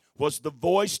just was the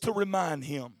voice to remind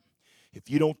him, if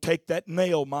you don't take that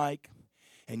nail, Mike,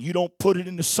 and you don't put it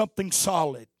into something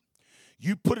solid,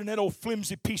 you put in that old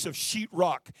flimsy piece of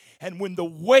sheetrock, and when the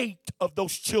weight of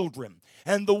those children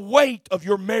and the weight of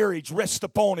your marriage rests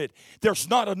upon it, there's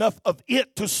not enough of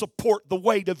it to support the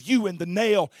weight of you and the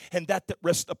nail and that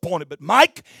rests upon it. But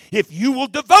Mike, if you will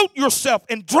devote yourself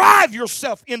and drive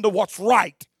yourself into what's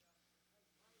right.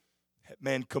 That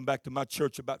man come back to my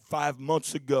church about 5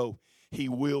 months ago. He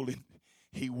wheeled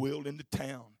into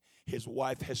town. His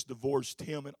wife has divorced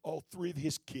him, and all 3 of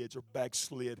his kids are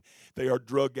backslid. They are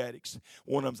drug addicts.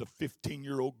 One of them's a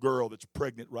 15-year-old girl that's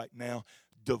pregnant right now,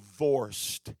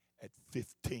 divorced at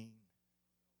 15.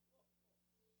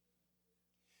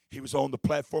 He was on the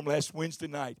platform last Wednesday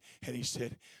night, and he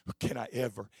said, can I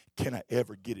ever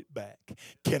get it back?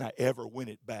 Can I ever win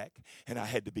it back? And I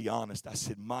had to be honest. I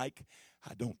said, Mike,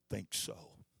 I don't think so.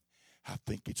 I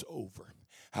think it's over.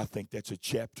 I think that's a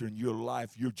chapter in your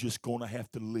life you're just going to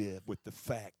have to live with the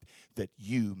fact that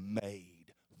you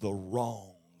made the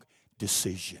wrong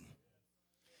decision.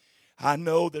 I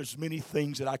know there's many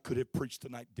things that I could have preached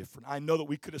tonight different. I know that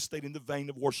we could have stayed in the vein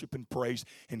of worship and praise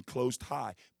and closed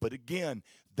high. But again,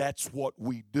 that's what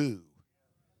we do.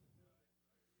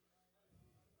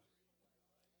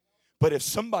 But if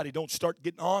somebody don't start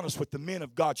getting honest with the men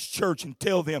of God's church and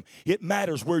tell them it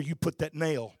matters where you put that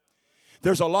nail.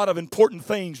 There's a lot of important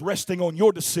things resting on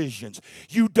your decisions.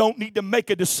 You don't need to make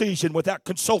a decision without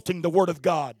consulting the Word of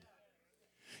God.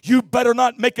 You better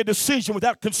not make a decision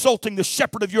without consulting the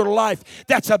shepherd of your life.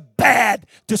 That's a bad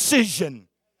decision.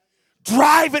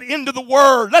 Drive it into the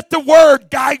Word. Let the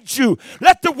Word guide you.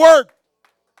 Let the Word.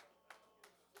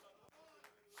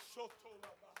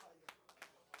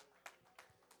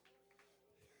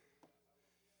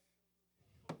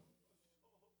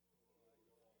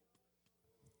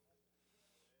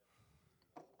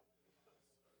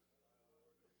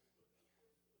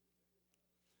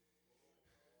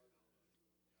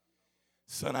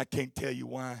 Son, I can't tell you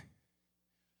why.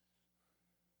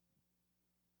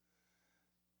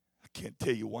 I can't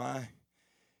tell you why.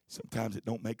 Sometimes it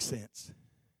don't make sense.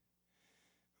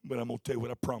 But I'm going to tell you what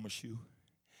I promise you.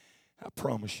 I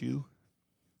promise you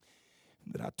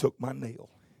that I took my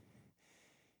nail.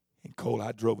 And Cole,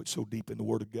 I drove it so deep in the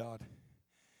Word of God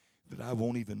that I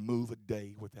won't even move a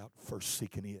day without first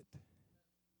seeking it.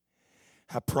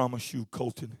 I promise you,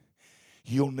 Colton,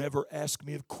 you'll never ask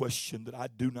me a question that I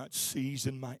do not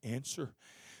season my answer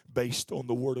based on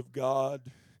the Word of God,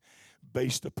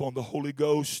 based upon the Holy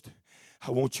Ghost.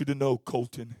 I want you to know,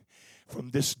 Colton,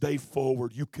 from this day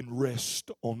forward, you can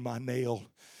rest on my nail.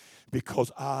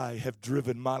 Because I have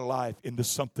driven my life into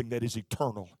something that is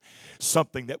eternal,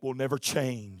 something that will never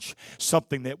change,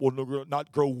 something that will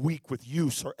not grow weak with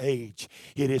use or age.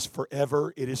 It is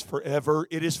forever, it is forever,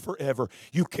 it is forever.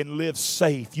 You can live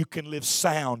safe, you can live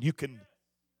sound, you can.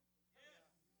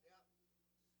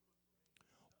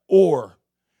 Or,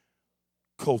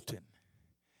 Colton,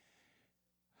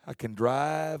 I can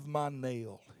drive my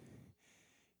nail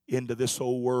into this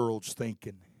old world's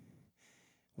thinking,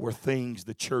 where things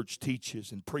the church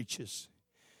teaches and preaches,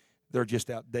 they're just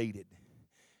outdated.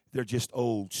 They're just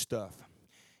old stuff.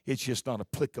 It's just not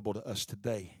applicable to us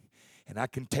today. And I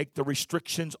can take the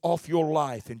restrictions off your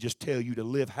life and just tell you to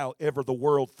live however the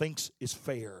world thinks is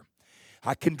fair.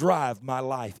 I can drive my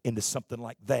life into something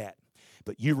like that.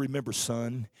 But you remember,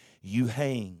 son, you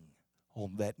hang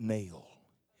on that nail.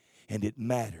 And it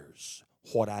matters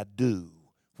what I do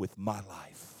with my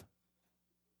life.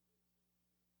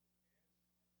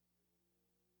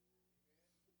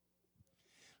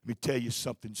 Let me tell you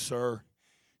something, sir.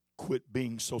 Quit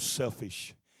being so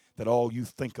selfish that all you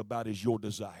think about is your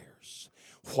desires,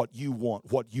 what you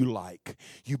want, what you like.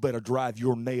 You better drive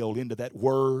your nail into that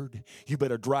Word. You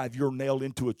better drive your nail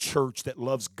into a church that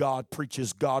loves God,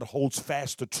 preaches God, holds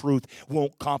fast to truth,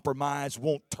 won't compromise,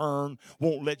 won't turn,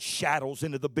 won't let shadows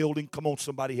into the building. Come on,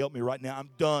 somebody help me right now. I'm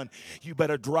done. You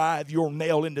better drive your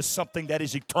nail into something that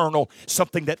is eternal,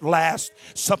 something that lasts,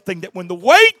 something that when the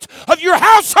weight of your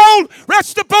household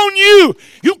rests upon you,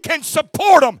 you can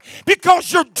support them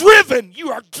because you're driven. You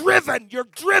are driven. You're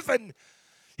driven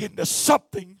into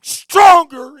something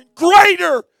stronger and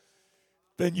greater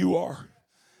than you are.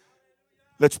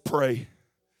 Let's pray.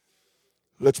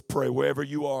 Let's pray wherever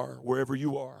you are, wherever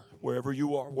you are, wherever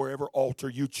you are, wherever altar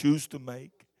you choose to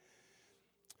make.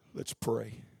 Let's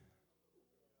pray.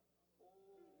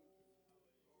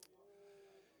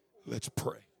 Let's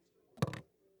pray.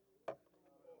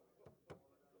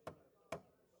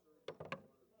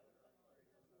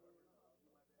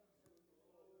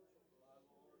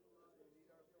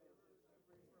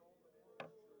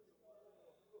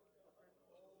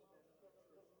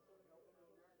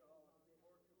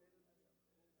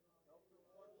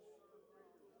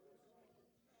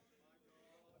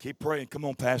 Keep praying. Come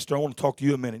on, Pastor. I want to talk to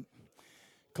you a minute.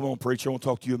 Come on, preacher. I want to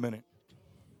talk to you a minute.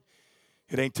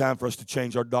 It ain't time for us to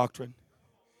change our doctrine.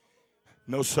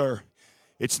 No, sir.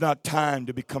 It's not time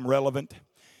to become relevant.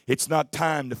 It's not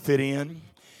time to fit in.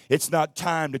 It's not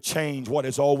time to change what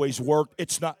has always worked.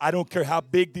 It's not. I don't care how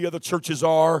big the other churches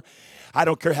are. I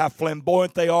don't care how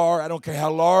flamboyant they are. I don't care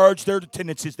how large their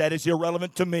attendance is. That is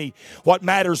irrelevant to me. What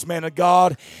matters, man of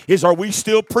God, is are we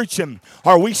still preaching?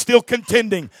 Are we still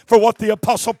contending for what the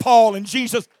Apostle Paul and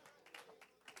Jesus...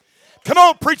 Come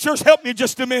on, preachers, help me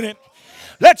just a minute.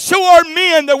 Let's show our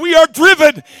men that we are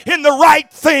driven in the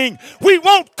right thing. We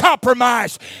won't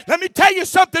compromise. Let me tell you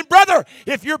something, brother.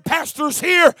 If your pastor's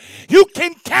here, you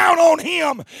can count on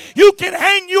him. You can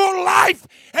hang your life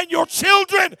and your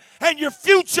children and your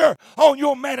future on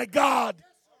your man of God.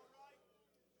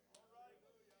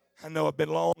 I know I've been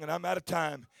long and I'm out of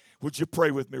time. Would you pray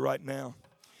with me right now?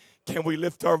 Can we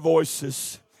lift our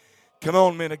voices? Come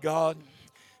on, men of God.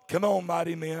 Come on,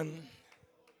 mighty men.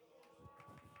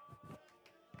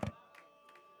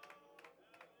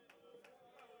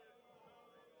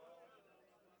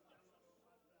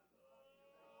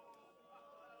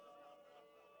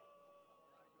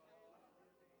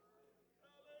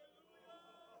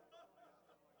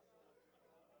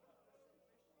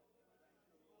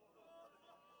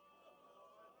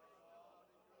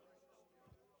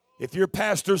 If your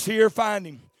pastor's here, find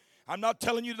him. I'm not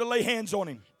telling you to lay hands on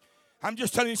him. I'm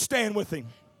just telling you to stand with him.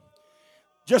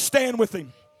 Just stand with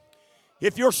him.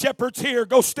 If your shepherd's here,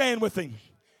 go stand with him.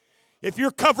 If your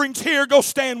covering's here, go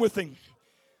stand with him.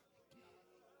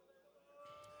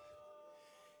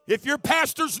 If your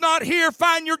pastor's not here,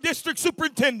 find your district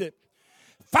superintendent.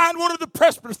 Find one of the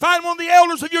presbyters. Find one of the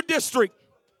elders of your district.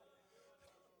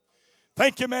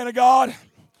 Thank you, man of God.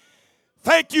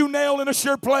 Thank you, nail in a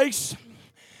sure place.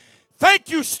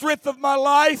 Thank you, strength of my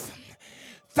life.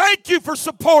 Thank you for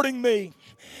supporting me.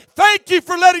 Thank you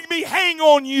for letting me hang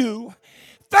on you.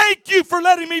 Thank you for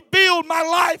letting me build my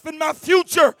life and my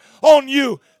future on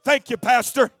you. Thank you,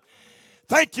 Pastor.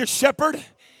 Thank you, Shepherd.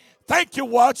 Thank you,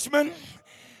 Watchman.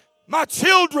 My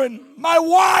children, my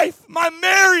wife, my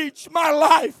marriage, my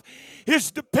life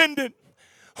is dependent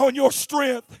on your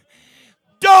strength.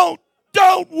 Don't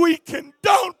weaken.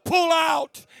 Don't pull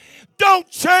out. Don't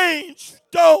change.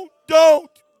 Don't.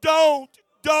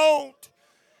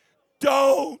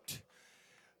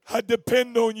 I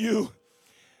depend on you.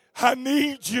 I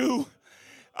need you.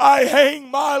 I hang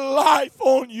my life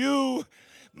on you.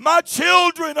 My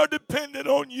children are dependent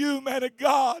on you, man of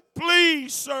God.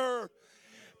 Please, sir.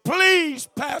 Please,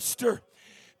 Pastor.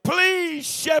 Please,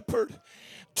 Shepherd.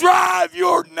 Drive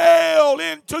your nail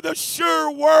into the sure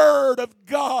word of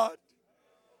God.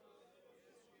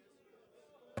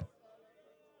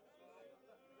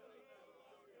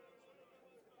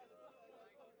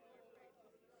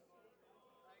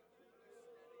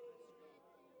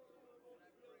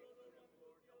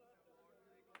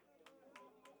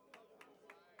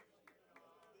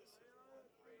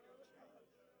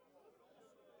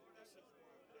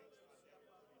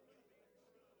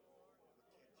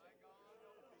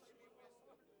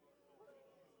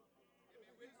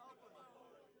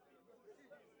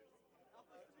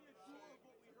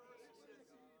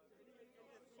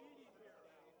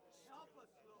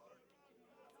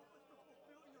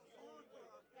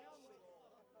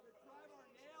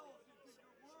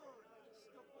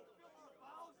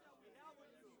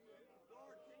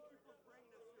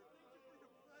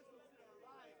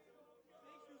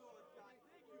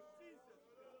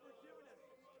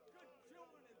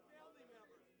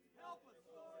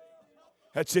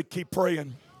 That's it. Keep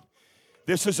praying.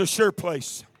 This is a sure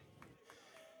place.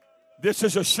 This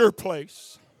is a sure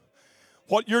place.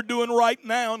 What you're doing right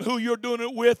now and who you're doing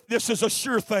it with, this is a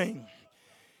sure thing.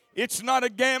 It's not a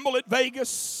gamble at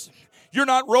Vegas. You're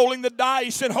not rolling the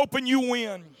dice and hoping you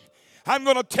win. I'm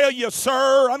going to tell you,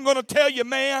 sir, I'm going to tell you,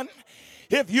 man,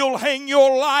 if you'll hang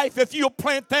your life, if you'll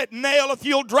plant that nail, if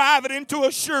you'll drive it into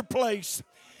a sure place,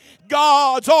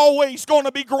 God's always going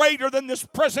to be greater than this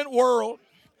present world.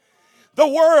 The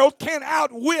world can't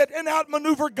outwit and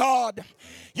outmaneuver God.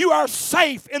 You are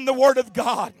safe in the Word of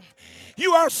God.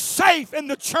 You are safe in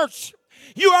the church.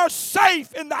 You are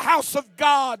safe in the house of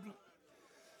God.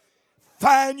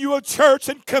 Find you a church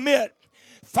and commit.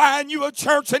 Find you a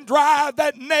church and drive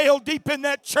that nail deep in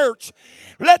that church.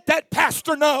 Let that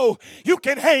pastor know you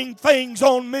can hang things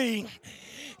on me.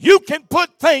 You can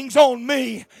put things on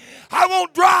me. I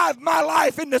won't drive my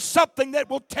life into something that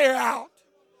will tear out.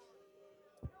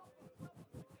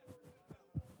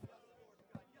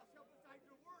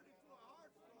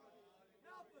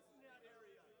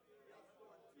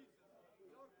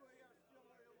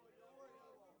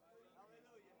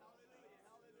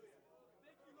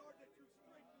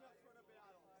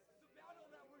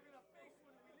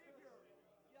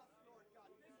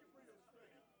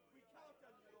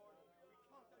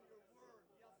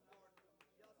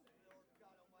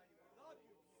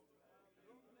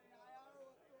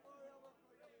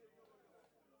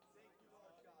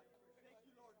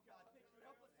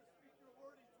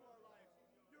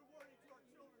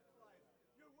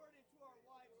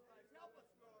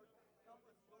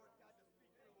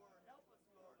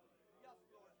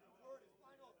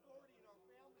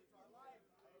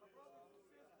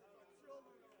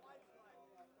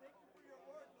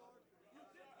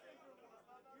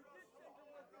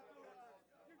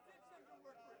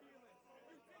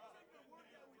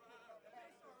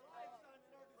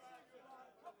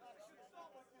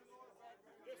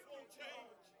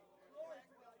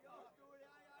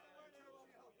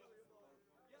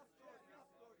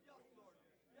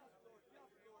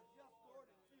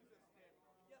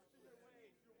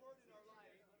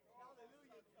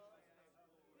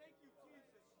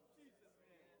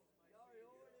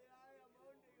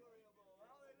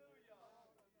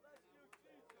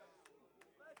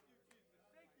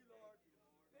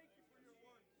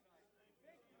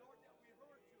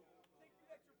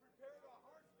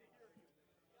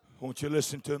 Won't you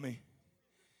listen to me?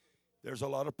 There's a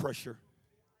lot of pressure.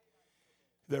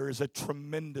 There is a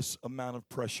tremendous amount of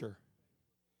pressure.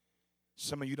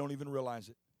 Some of you don't even realize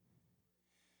it.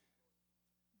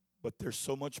 But there's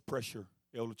so much pressure,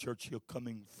 Elder Churchill,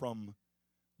 coming from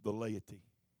the laity.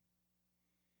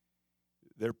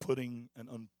 They're putting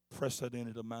an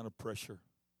unprecedented amount of pressure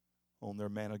on their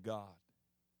man of God.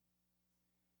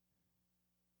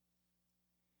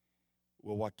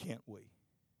 Well, why can't we?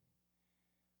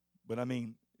 But I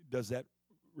mean, does that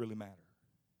really matter?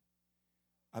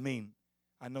 I mean,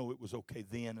 I know it was okay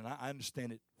then, and I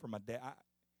understand it from my dad.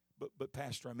 But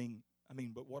Pastor,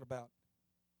 but what about?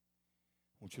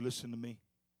 Won't you listen to me?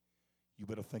 You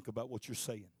better think about what you're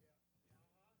saying.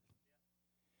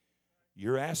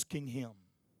 You're asking him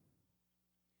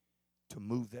to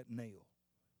move that nail.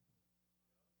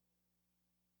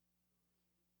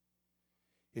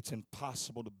 It's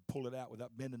impossible to pull it out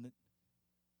without bending it.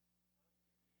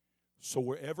 So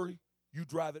wherever you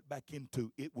drive it back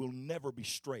into, it will never be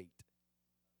straight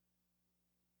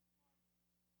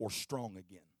or strong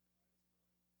again.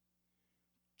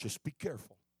 Just be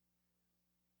careful.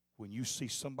 When you see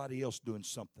somebody else doing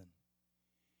something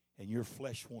and your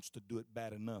flesh wants to do it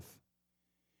bad enough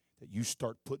that you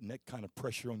start putting that kind of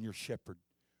pressure on your shepherd.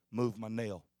 Move my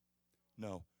nail.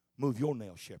 No, move your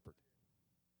nail, shepherd.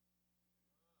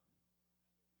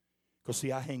 Because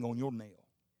see, I hang on your nail.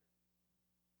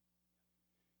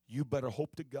 You better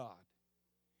hope to God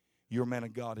your man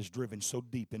of God is driven so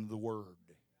deep into the Word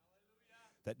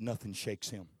that nothing shakes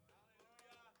him.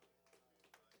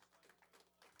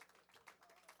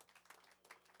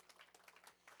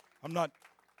 I'm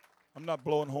not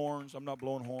blowing horns. I'm not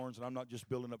blowing horns, and I'm not just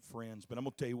building up friends. But I'm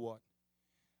going to tell you what.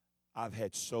 I've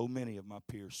had so many of my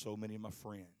peers, so many of my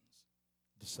friends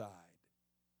decide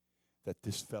that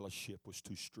this fellowship was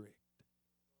too strict.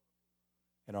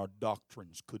 And our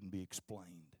doctrines couldn't be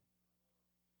explained.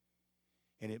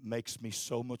 And it makes me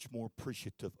so much more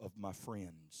appreciative of my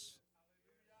friends.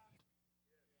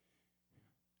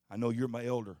 I know you're my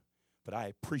elder, but I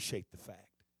appreciate the fact.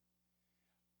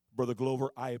 Brother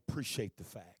Glover, I appreciate the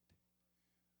fact.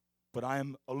 But I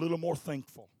am a little more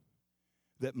thankful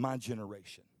that my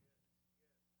generation,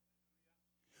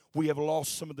 we have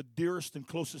lost some of the dearest and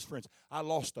closest friends. I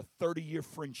lost a 30-year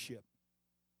friendship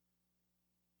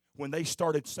when they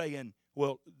started saying,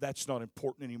 well, that's not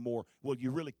important anymore. Well,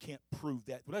 you really can't prove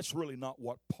that. Well, that's really not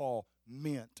what Paul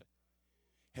meant.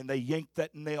 And they yank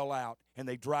that nail out and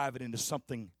they drive it into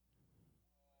something.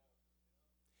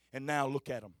 And now look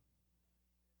at them.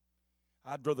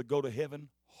 I'd rather go to heaven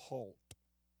halt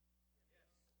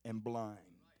and blind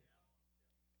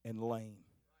and lame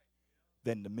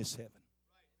than to miss heaven.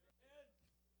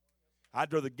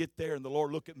 I'd rather get there and the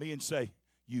Lord look at me and say,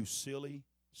 you silly,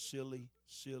 silly,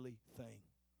 silly thing.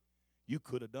 You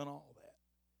could have done all that.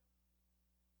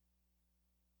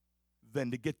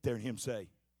 Than to get there and him say,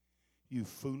 you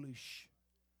foolish,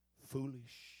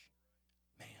 foolish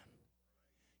man.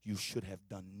 You should have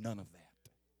done none of that.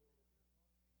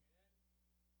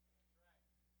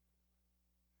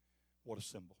 What a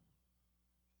symbol.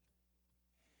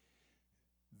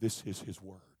 This is his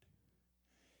word.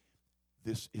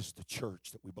 This is the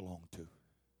church that we belong to.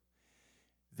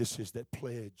 This is that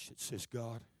pledge that says,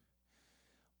 God,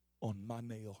 on my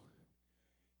nail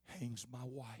hangs my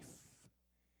wife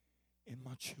and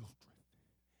my children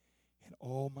and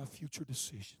all my future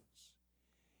decisions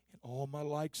and all my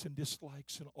likes and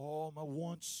dislikes and all my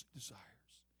wants and desires.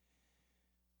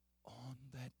 On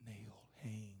that nail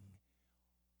hang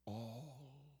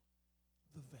all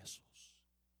the vessels,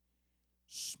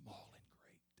 small and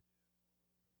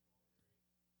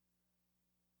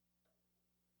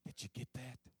great. Did you get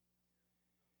that?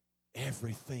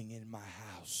 Everything in my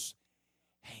house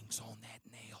hangs on that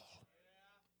nail.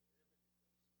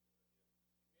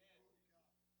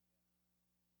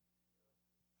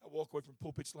 I walk away from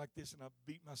pulpits like this and I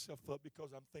beat myself up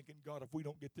because I'm thinking, God, if we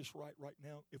don't get this right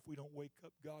now, if we don't wake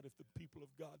up, God, if the people of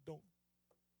God don't.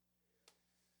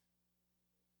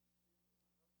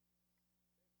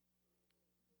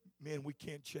 Man, we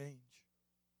can't change.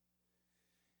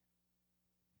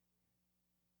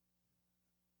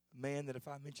 A man that if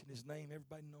I mention his name,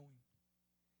 everybody know him.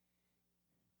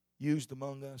 Used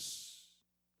among us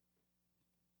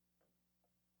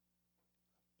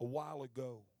a while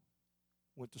ago,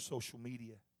 went to social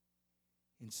media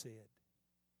and said,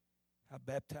 I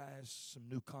baptized some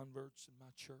new converts in my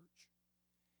church,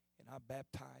 and I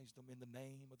baptized them in the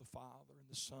name of the Father and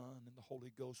the Son and the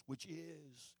Holy Ghost, which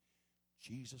is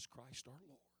Jesus Christ our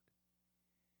Lord.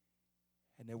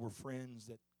 And there were friends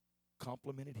that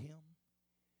complimented him,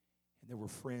 and there were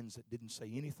friends that didn't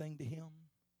say anything to him.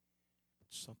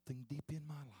 something deep in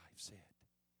my life said,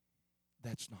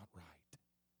 that's not right.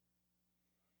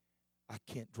 I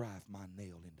can't drive my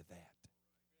nail into that.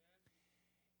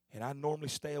 And I normally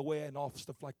stay away and off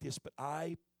stuff like this, but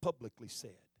I publicly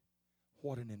said,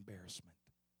 what an embarrassment.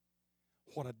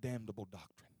 What a damnable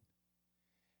doctrine.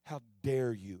 How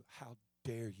dare you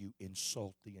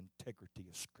insult the integrity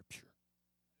of Scripture?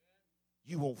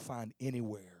 You won't find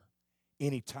anywhere,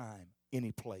 anytime,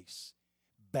 any place,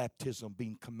 baptism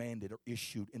being commanded or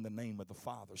issued in the name of the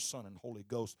Father, Son, and Holy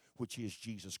Ghost, which is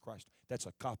Jesus Christ. That's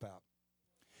a cop-out.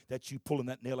 That's you pulling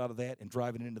that nail out of that and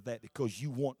driving into that because you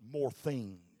want more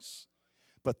things.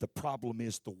 But the problem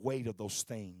is the weight of those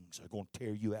things are going to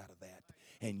tear you out of that,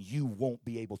 and you won't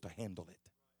be able to handle it.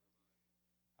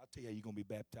 I'll tell you how you're going to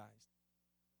be baptized.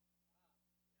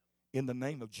 In the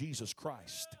name of Jesus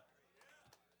Christ.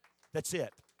 That's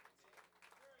it.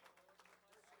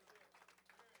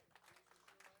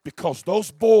 Because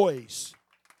those boys,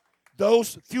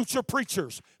 those future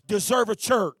preachers deserve a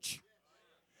church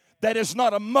that is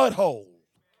not a mud hole,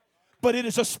 but it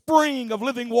is a spring of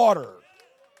living water.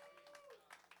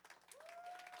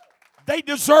 They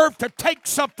deserve to take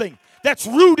something that's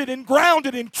rooted and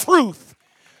grounded in truth,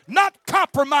 not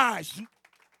compromised.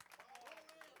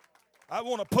 I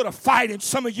want to put a fight in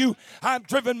some of you. I've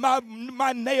driven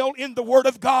my nail in the Word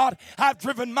of God. I've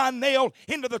driven my nail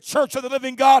into the church of the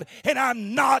living God, and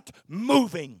I'm not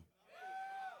moving.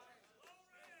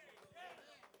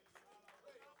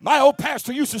 My old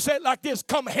pastor used to say it like this,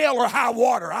 come hell or high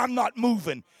water, I'm not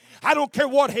moving. I don't care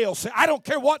what hell says. I don't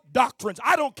care what doctrines.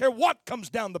 I don't care what comes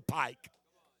down the pike.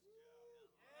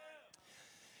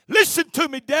 Listen to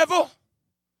me, devil.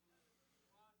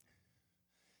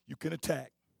 You can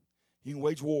attack. You can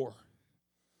wage war.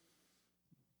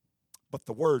 But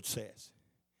the Word says,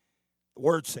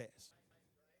 win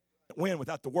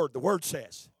without the Word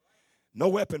says, no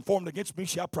weapon formed against me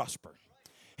shall prosper.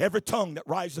 Every tongue that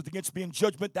riseth against me in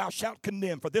judgment thou shalt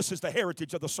condemn. For this is the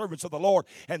heritage of the servants of the Lord,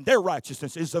 and their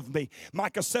righteousness is of me.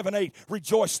 Micah 7:8,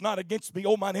 rejoice not against me,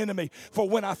 O mine enemy, for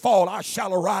when I fall I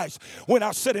shall arise. When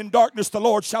I sit in darkness the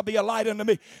Lord shall be a light unto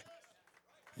me.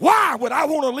 Why would I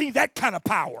want to leave that kind of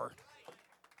power?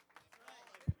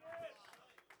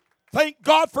 Thank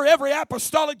God for every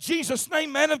apostolic Jesus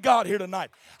name man of God here tonight.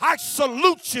 I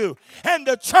salute you, and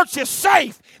the church is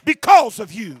safe because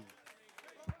of you.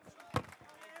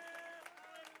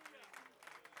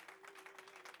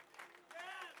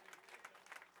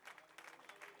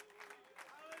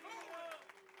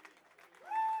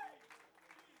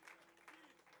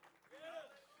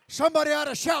 Somebody ought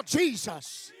to shout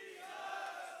Jesus.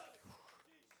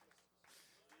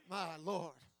 My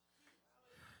Lord.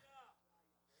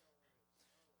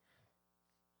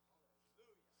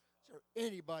 So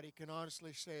anybody can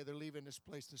honestly say they're leaving this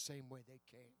place the same way they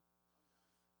came?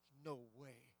 No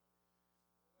way.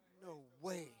 No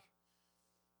way.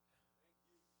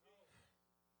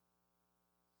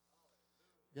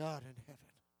 God in heaven.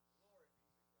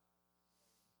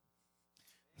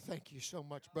 Thank you so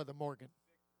much, Brother Morgan.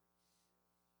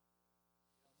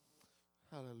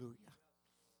 Hallelujah.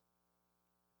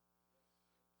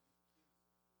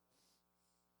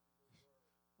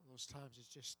 Those times it's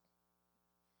just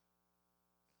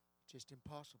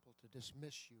impossible to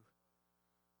dismiss you.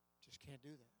 Just can't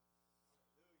do that.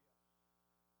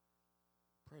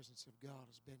 Presence of God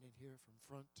has been in here from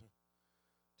front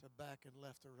to back and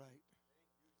left to right.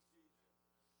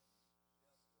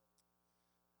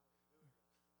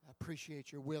 I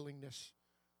appreciate your willingness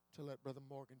to let Brother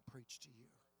Morgan preach to you.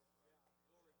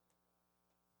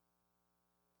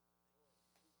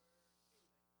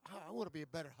 I want to be a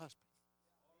better husband.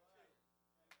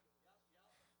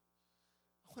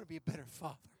 I want to be a better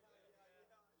father.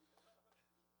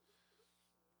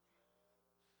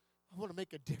 I want to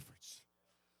make a difference.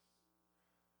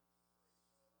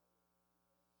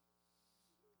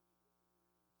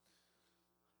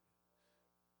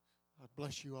 God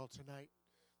bless you all tonight.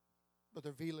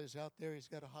 Brother Vila is out there. He's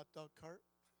got a hot dog cart.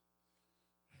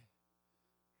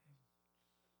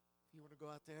 If you want to go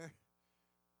out there,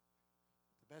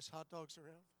 the best hot dogs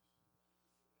around.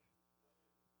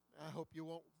 I hope you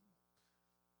won't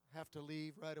have to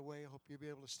leave right away. I hope you'll be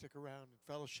able to stick around and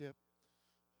fellowship.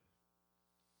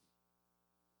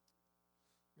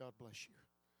 God bless you.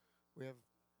 We have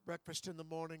breakfast in the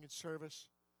morning and service.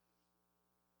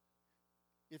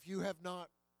 If you have not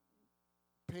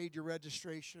paid your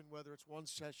registration, whether it's one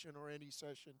session or any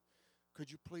session, could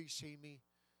you please see me?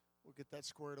 We'll get that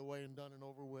squared away and done and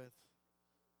over with.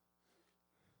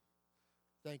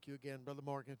 Thank you again, Brother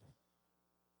Morgan.